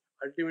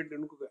 अल्टीमेटली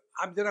उनको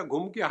आप जरा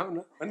घूम के आओ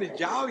ना, मैंने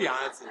जाओ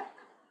यहाँ से।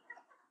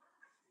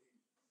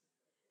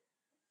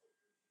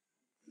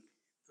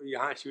 तो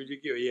यहाँ शिव जी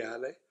की वही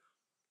हाल है।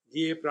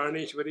 ये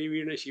प्राणेश्वरी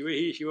वीण शिव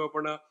ही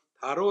शिवपण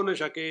थारो न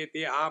शके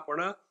ते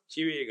आपण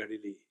शिवे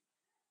घड़िली।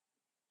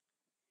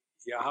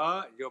 यह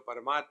जो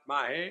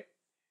परमात्मा है,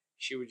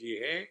 शिव जी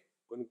है,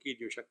 उनकी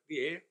जो शक्ति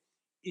है,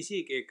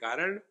 इसी के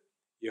कारण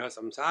यह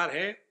संसार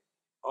है।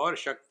 और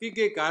शक्ति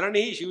के कारण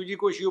ही शिव जी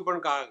को शिवपण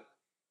कहा,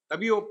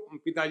 तभी वो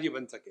पिताजी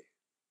बन सके।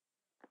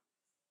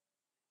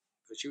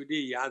 तो शिव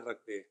जी याद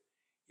रखते हैं,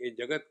 ये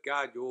जगत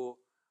का जो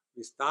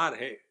विस्तार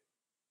है,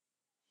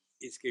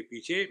 इसके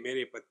पीछे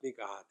मेरे पत्नी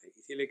का हाथ है।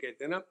 इसीलिए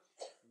कहते हैं ना,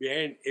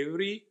 behind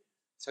every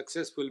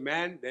successful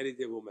man there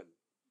is a woman,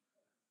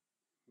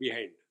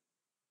 behind,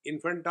 in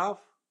front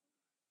of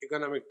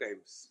economic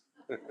times.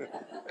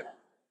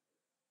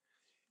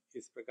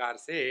 इस प्रकार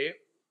से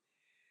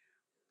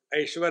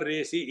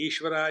ऐश्वर्यसी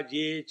ईश्वरा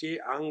जे चे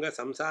अंग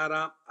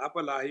संसारा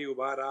अपलाही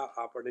उबारा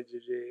आपण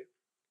जे।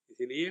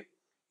 इसीलिए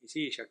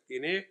इसी शक्ति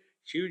ने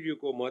शिव जी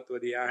को महत्व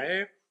दिया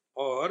है,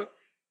 और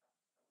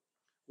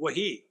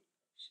वही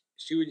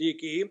शिव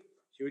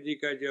जी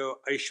का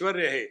जो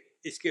ऐश्वर्य है,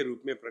 इसके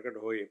रूप में प्रकट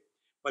होए।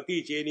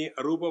 पति चेनी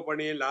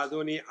अरूपपणे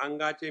लादोनी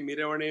अंगाचे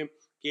मिरवणे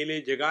केले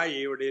जगा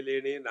एवढे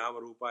लेने नाम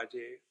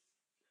रूपाचे।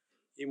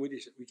 ये मुझे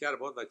विचार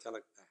बहुत अच्छा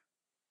लगता है।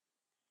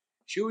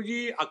 शिव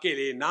जी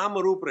अकेले नाम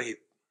रूप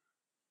रहित,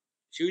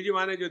 शिव जी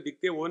माने जो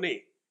दिखते वो नहीं,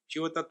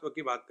 शिव तत्व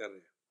की बात कर रहे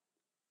हैं।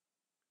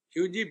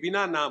 शिव जी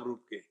बिना नाम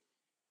रूप के।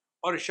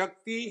 और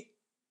शक्ति,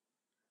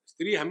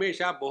 स्त्री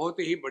हमेशा बहुत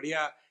ही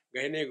बढ़िया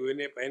गहने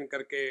गुहने पहन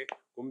करके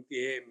घूमती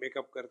है,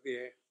 मेकअप करती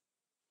है।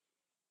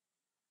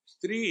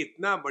 स्त्री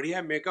इतना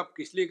बढ़िया मेकअप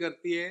किस लिए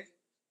करती है?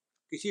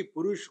 किसी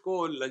पुरुष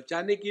को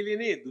ललचाने के लिए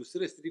नहीं,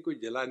 दूसरे स्त्री को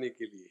जलाने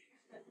के लिए।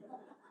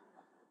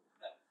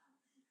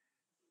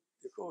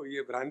 देखो,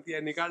 ये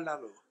भ्रांतियां निकाल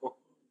डालो।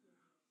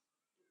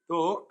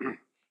 तो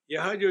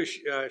यह जो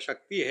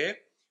शक्ति है,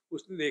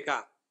 उसने देखा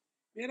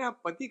मेरा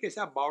पति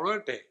कैसा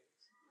बावड़ट है,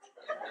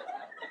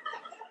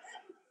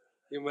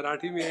 ये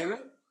मराठी में है ना,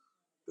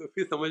 तो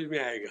फिर समझ में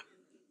आएगा।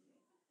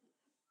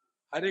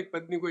 हर एक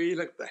पत्नी को यही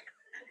लगता है,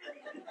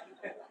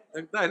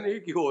 लगता नहीं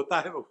कि होता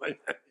है भगवान।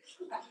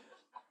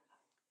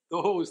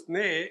 तो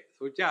उसने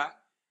सोचा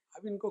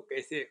अब इनको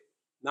कैसे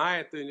ना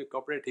है तो इन्हें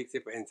कपड़े ठीक से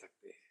पहन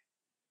सकते हैं,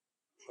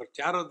 और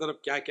चारों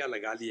तरफ क्या क्या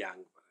लगा लिया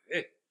अंग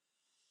पर।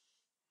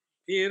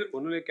 फिर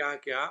उन्होंने क्या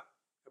किया,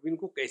 अब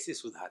इनको कैसे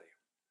सुधारे।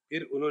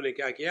 फिर उन्होंने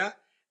क्या किया,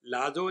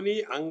 लाजोनी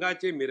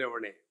अंगाचे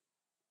मिरवणे।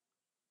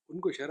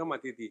 उनको शर्म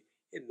आती थी,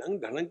 ये नंग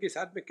धड़ंग के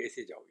साथ में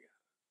कैसे जाओ यार,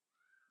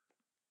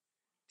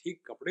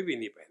 ठीक कपड़े भी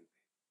नहीं पहनते।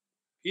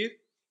 फिर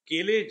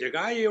केले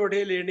जगाए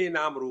एवढे लेने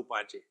नाम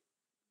रूपाचे।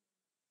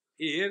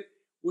 फिर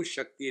उस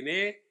शक्ति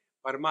ने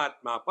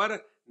परमात्मा पर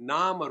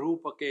नाम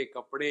रूप के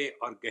कपड़े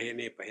और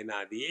गहने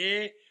पहना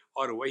दिए,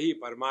 और वही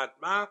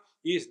परमात्मा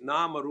इस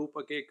नाम रूप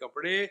के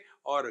कपड़े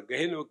और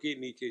गहनों के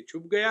नीचे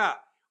छुप गया।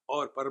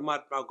 और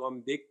परमात्मा को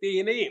हम देखते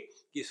ही नहीं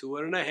कि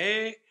सुवर्ण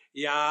है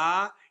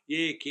या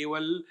ये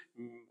केवल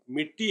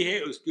मिट्टी है,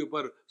 उसके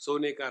ऊपर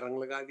सोने का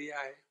रंग लगा दिया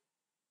है।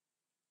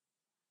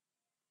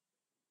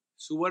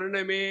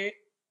 सुवर्ण में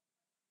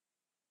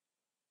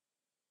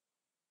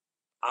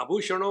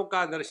आभूषणों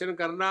का दर्शन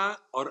करना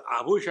और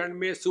आभूषण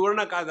में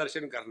सुवर्ण का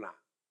दर्शन करना,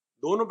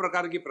 दोनों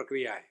प्रकार की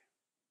प्रक्रिया है।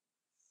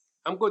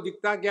 हमको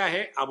दिखता क्या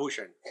है?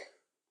 आभूषण।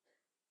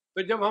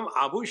 तो जब हम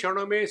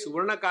आभूषणों में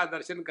सुवर्ण का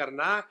दर्शन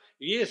करना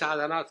ये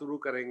साधना शुरू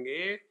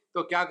करेंगे,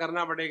 तो क्या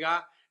करना पड़ेगा?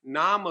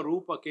 नाम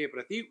रूप के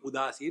प्रति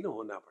उदासीन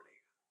होना पड़ेगा।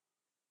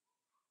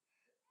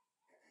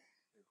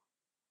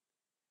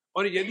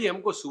 और यदि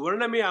हमको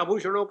सुवर्ण में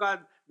आभूषणों का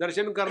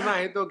दर्शन करना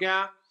है, तो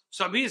क्या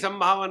सभी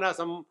संभावना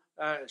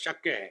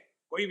शक्य है?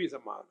 कोई भी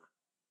संभावना।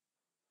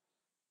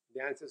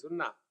 ध्यान से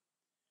सुनना,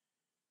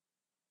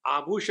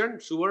 आभूषण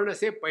सुवर्ण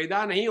से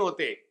पैदा नहीं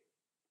होते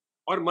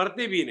और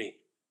मरते भी नहीं।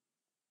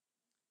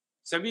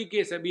 सभी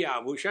के सभी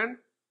आभूषण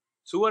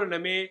सुवर्ण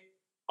में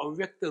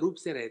अव्यक्त रूप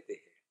से रहते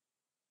हैं,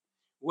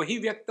 वही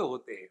व्यक्त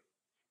होते हैं,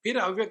 फिर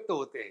अव्यक्त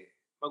होते हैं।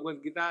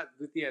 भगवद गीता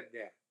 2य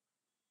अध्याय।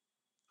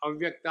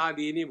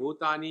 अव्यक्तादीनि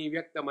भूतानि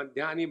व्यक्त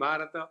मध्यानि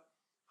भारत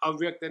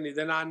अव्यक्त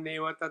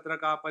निधनान्येव तत्र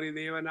का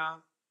परिदेवना।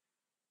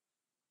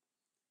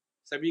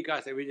 सभी का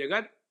सभी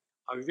जगत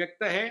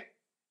अव्यक्त है,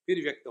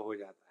 फिर व्यक्त हो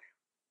जाता है,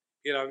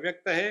 फिर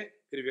अव्यक्त है,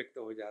 फिर व्यक्त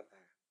हो जाता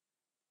है।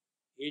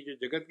 ये जो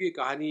जगत की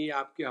कहानी है,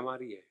 आपकी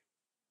हमारी है।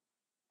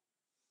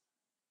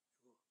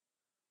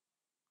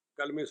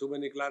 कल मैं सुबह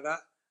निकला था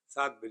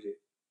 7 बजे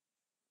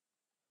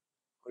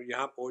और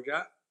यहाँ पहुँचा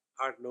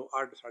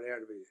 8 साढ़े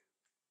 8 बजे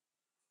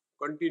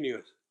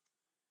कंटिन्यूस।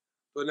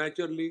 तो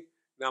नेचुरली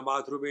ना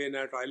बाथरूम है,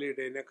 ना टॉयलेट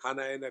है, ना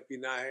खाना है, ना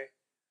पीना है,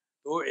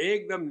 तो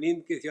एकदम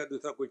नींद के सिवा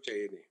दूसरा कुछ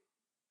चाहिए नहीं।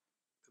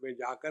 तो मैं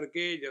जाकर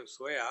के जब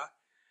सोया,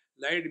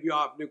 लाइट भी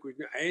आपने कुछ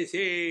नहीं,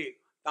 ऐसे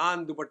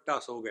तान दुपट्टा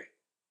सो गए।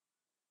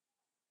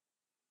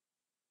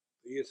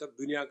 तो ये सब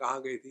दुनिया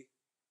कहाँ गई थी?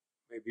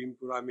 मैं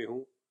भीमपुरा में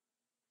हूँ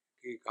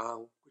कि कहाँ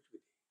हूँ, कुछ भी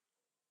नहीं।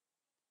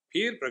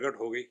 फिर प्रकट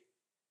हो गई,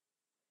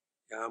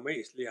 यहाँ मैं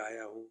इसलिए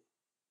आया हूँ।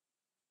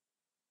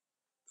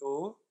 तो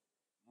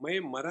मैं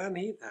मरा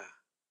नहीं था,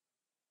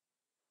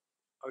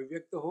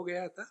 अव्यक्त हो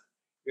गया था,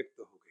 व्यक्त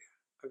हो गया,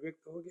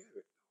 अव्यक्त हो गया, व्यक्त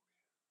हो गया।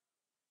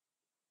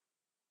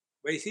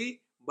 वैसी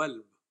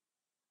बल्ब,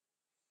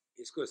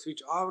 इसको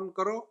स्विच ऑन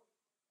करो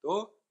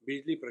तो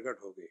बिजली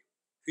प्रकट हो गई,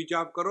 स्विच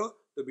ऑफ करो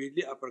तो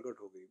बिजली अप्रकट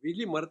हो गई।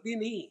 बिजली मरती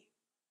नहीं।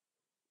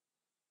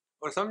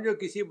 और समझो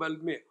किसी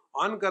बल्ब में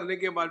ऑन करने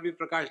के बाद भी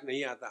प्रकाश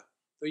नहीं आता,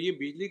 तो ये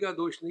बिजली का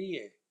दोष नहीं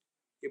है,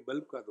 ये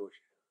बल्ब का दोष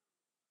है।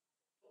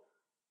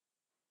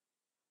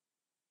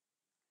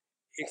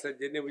 एक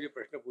सज्जन ने मुझे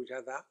प्रश्न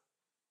पूछा था,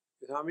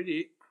 स्वामी जी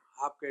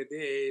आप कहते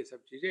हैं ये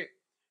सब चीजें,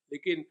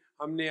 लेकिन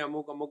हमने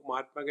अमुक अमुक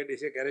महात्मा के,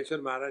 जैसे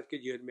ज्ञानेश्वर महाराज के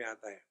जीवन में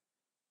आता है,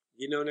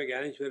 जिन्होंने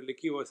ज्ञानेश्वर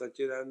लिखी वो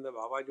सच्चिदानंद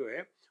बाबा जो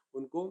है,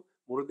 उनको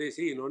मुर्दे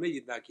से इन्होंने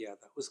जिंदा किया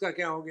था, उसका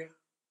क्या हो गया?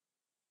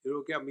 फिर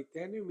वो क्या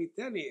मिथ्या नहीं?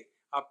 मिथ्या नहीं है।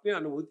 अपने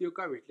अनुभूतियों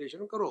का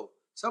विश्लेषण करो,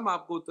 सब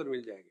आपको उत्तर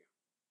मिल जाएगा।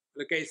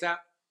 तो कैसा?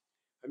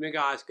 हमने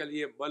कहा आजकल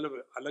ये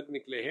बल्ब अलग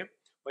निकले हैं,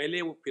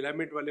 पहले वो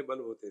फिलामेंट वाले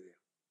बल्ब होते थे।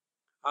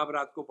 आप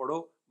रात को पढ़ो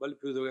बल्ब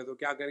फ्यूज हो गया तो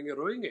क्या करेंगे?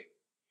 रोएंगे।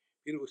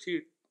 फिर उसी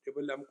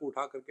टेबल लैम्प को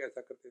उठा करके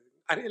ऐसा करते थे,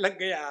 अरे लग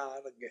गया,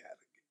 लग गया, लग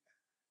गया।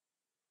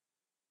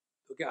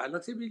 तो क्या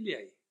अलग से बिजली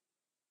आई?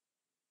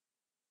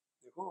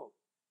 देखो,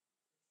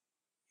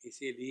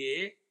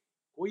 इसीलिए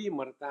कोई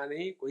मरता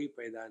नहीं, कोई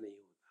पैदा नहीं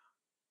होता,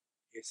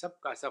 ये सब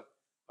का सब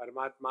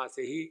परमात्मा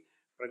से ही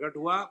प्रकट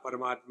हुआ,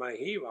 परमात्मा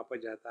ही वापस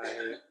जाता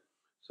है।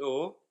 सो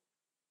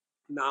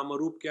नाम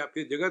रूप क्या,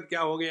 फिर जगत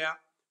क्या हो गया?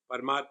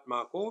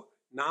 परमात्मा को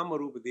नाम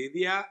रूप दे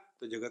दिया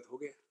तो जगत हो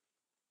गया।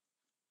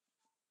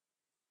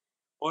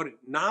 और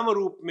नाम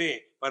रूप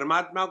में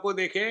परमात्मा को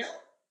देखें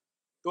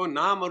तो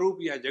नाम रूप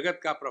या जगत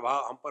का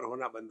प्रभाव हम पर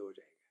होना बंद हो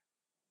जाएगा।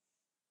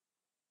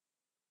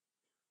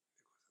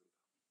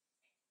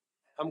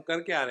 हम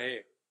कर क्या रहे?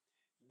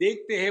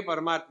 देखते हैं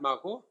परमात्मा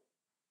को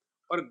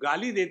और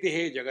गाली देते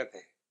हैं जगत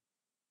है।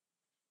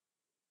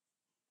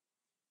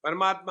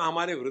 परमात्मा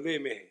हमारे हृदय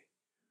में है,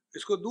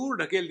 इसको दूर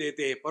ढकेल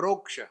देते हैं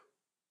परोक्ष,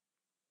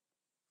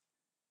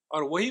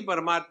 और वही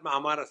परमात्मा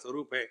हमारा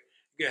स्वरूप है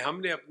कि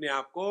हमने अपने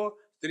आप को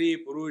स्त्री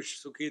पुरुष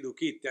सुखी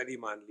दुखी इत्यादि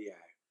मान लिया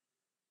है।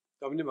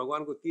 तो हमने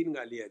भगवान को 3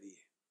 गालियां दी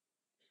है।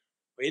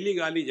 पहली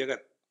गाली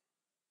जगत,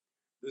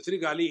 दूसरी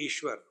गाली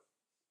ईश्वर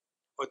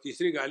और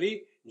तीसरी गाली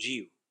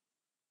जीव।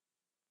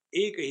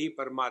 एक ही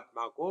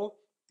परमात्मा को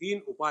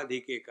 3 उपाधि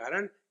के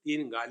कारण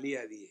 3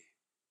 गालियां दी है।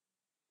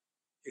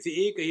 इसे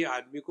एक ही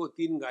आदमी को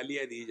 3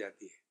 गालियां दी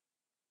जाती है।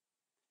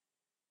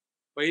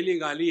 पहली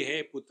गाली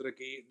है पुत्र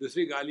की,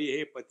 दूसरी गाली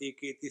है पति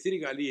की, तीसरी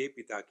गाली है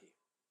पिता की।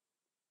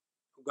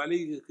 तो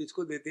गाली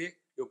किसको देते?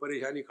 जो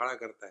परेशानी खड़ा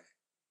करता है।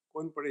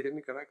 कौन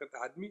परेशानी खड़ा करता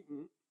है? आदमी।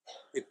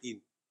 ये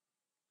 3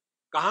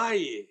 कहाँ है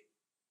ये?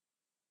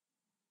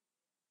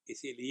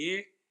 इसीलिए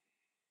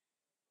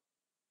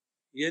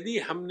यदि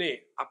हमने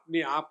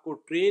अपने आप को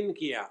ट्रेन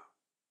किया,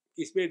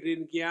 किसमें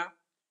ट्रेन किया?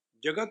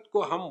 जगत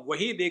को हम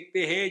वही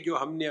देखते हैं जो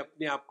हमने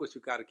अपने आप को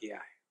स्वीकार किया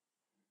है।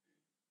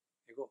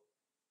 देखो,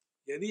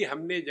 यदि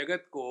हमने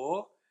जगत को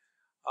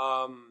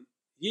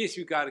ये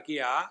स्वीकार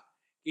किया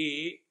कि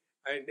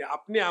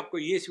अपने आप को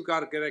ये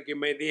स्वीकार करा कि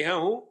मैं देह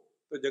हूं,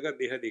 तो जगत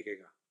देह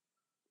दिखेगा।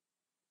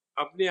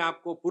 अपने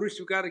आप को पुरुष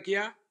स्वीकार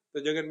किया तो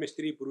जगत में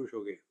स्त्री पुरुष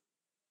हो गए।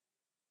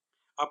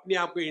 अपने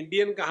आप को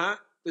इंडियन कहा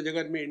तो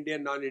जगत में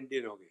इंडियन नॉन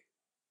इंडियन हो गए।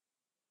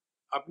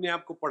 अपने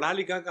आप को पढ़ा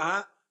लिखा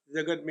कहा,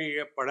 जगत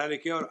में पढ़ा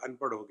लिखे और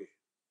अनपढ़ हो गए।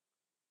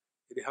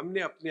 यदि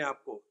हमने अपने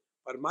आप को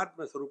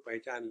परमात्मा स्वरूप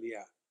पहचान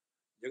लिया,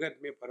 जगत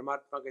में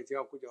परमात्मा के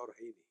सिवा कुछ और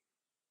है ही नहीं।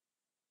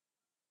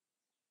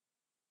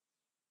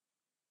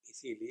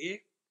 इसीलिए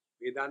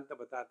वेदांत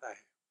बताता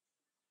है,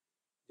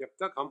 जब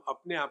तक हम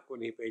अपने आप को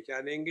नहीं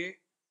पहचानेंगे,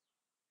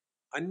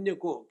 अन्य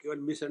को केवल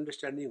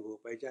मिसअंडरस्टैंडिंग हो,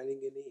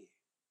 पहचानेंगे नहीं।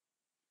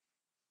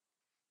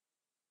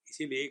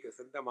 इसीलिए एक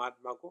संत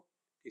महात्मा को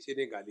किसी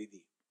ने गाली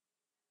दी,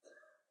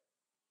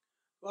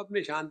 तो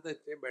अपने शांत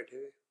से बैठे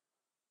थे।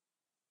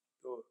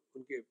 तो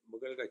उनके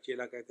बगल का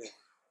चेला कहते हैं,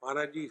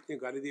 महाराज जी इसने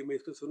गाली दी, मैं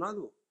इसको सुना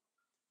दूं?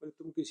 बोले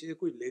तुम किसी से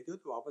कुछ लेते हो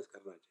तो वापस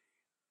करना चाहिए।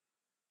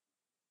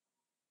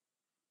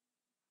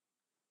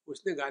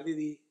 उसने गाली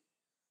दी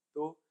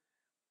तो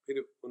फिर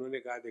उन्होंने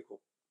कहा, देखो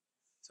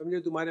समझो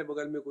तुम्हारे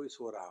बगल में कोई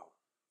सो रहा हो,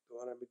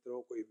 तुम्हारा मित्र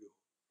हो, कोई भी हो,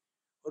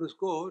 और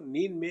उसको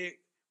नींद में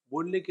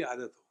बोलने की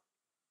आदत हो,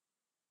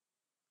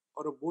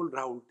 और वो बोल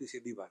रहा उल्टी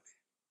सीधी बातें,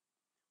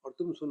 और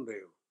तुम सुन रहे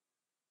हो,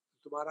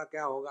 तो तुम्हारा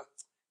क्या होगा?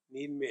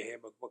 नींद में है,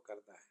 बकबक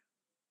करता है।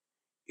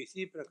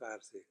 इसी प्रकार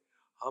से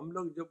हम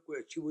लोग जब कोई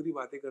अच्छी बुरी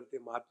बातें करते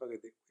महात्मा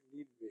कहते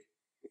नींद में।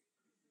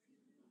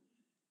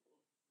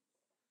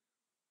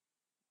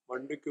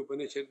 मांडुक्य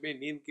उपनिषद में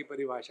नींद की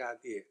परिभाषा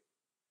आती है।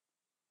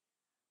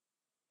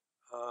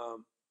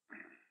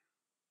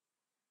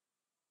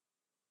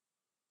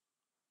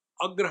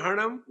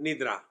 अग्रहणम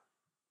निद्रा,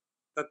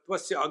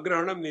 तत्वस्य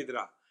अग्रहणम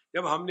निद्रा।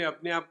 जब हमने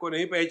अपने आप को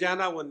नहीं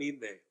पहचाना वो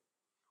नींद है।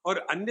 और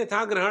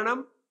अन्यथा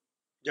ग्रहणम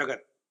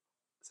जगत,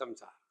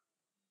 संसार।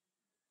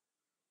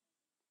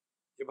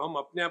 जब हम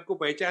अपने आप को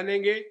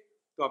पहचानेंगे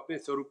तो अपने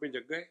स्वरूप में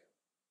जग गए।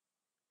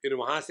 फिर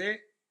वहां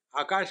से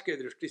आकाश के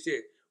दृष्टि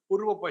से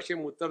पूर्व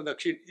पश्चिम उत्तर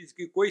दक्षिण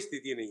इसकी कोई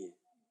स्थिति नहीं है।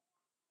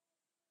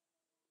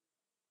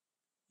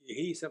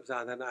 यही सब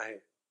साधना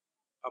है।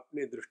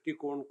 अपने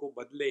दृष्टिकोण को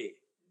बदले।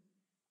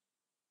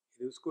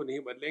 यदि उसको नहीं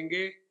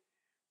बदलेंगे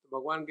तो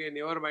भगवान के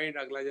नेवर माइंड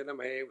अगला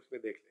जन्म है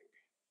उसमें देख लेंगे।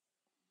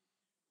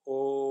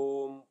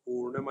 ओम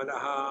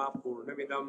पूर्णमदः पूर्णमिदं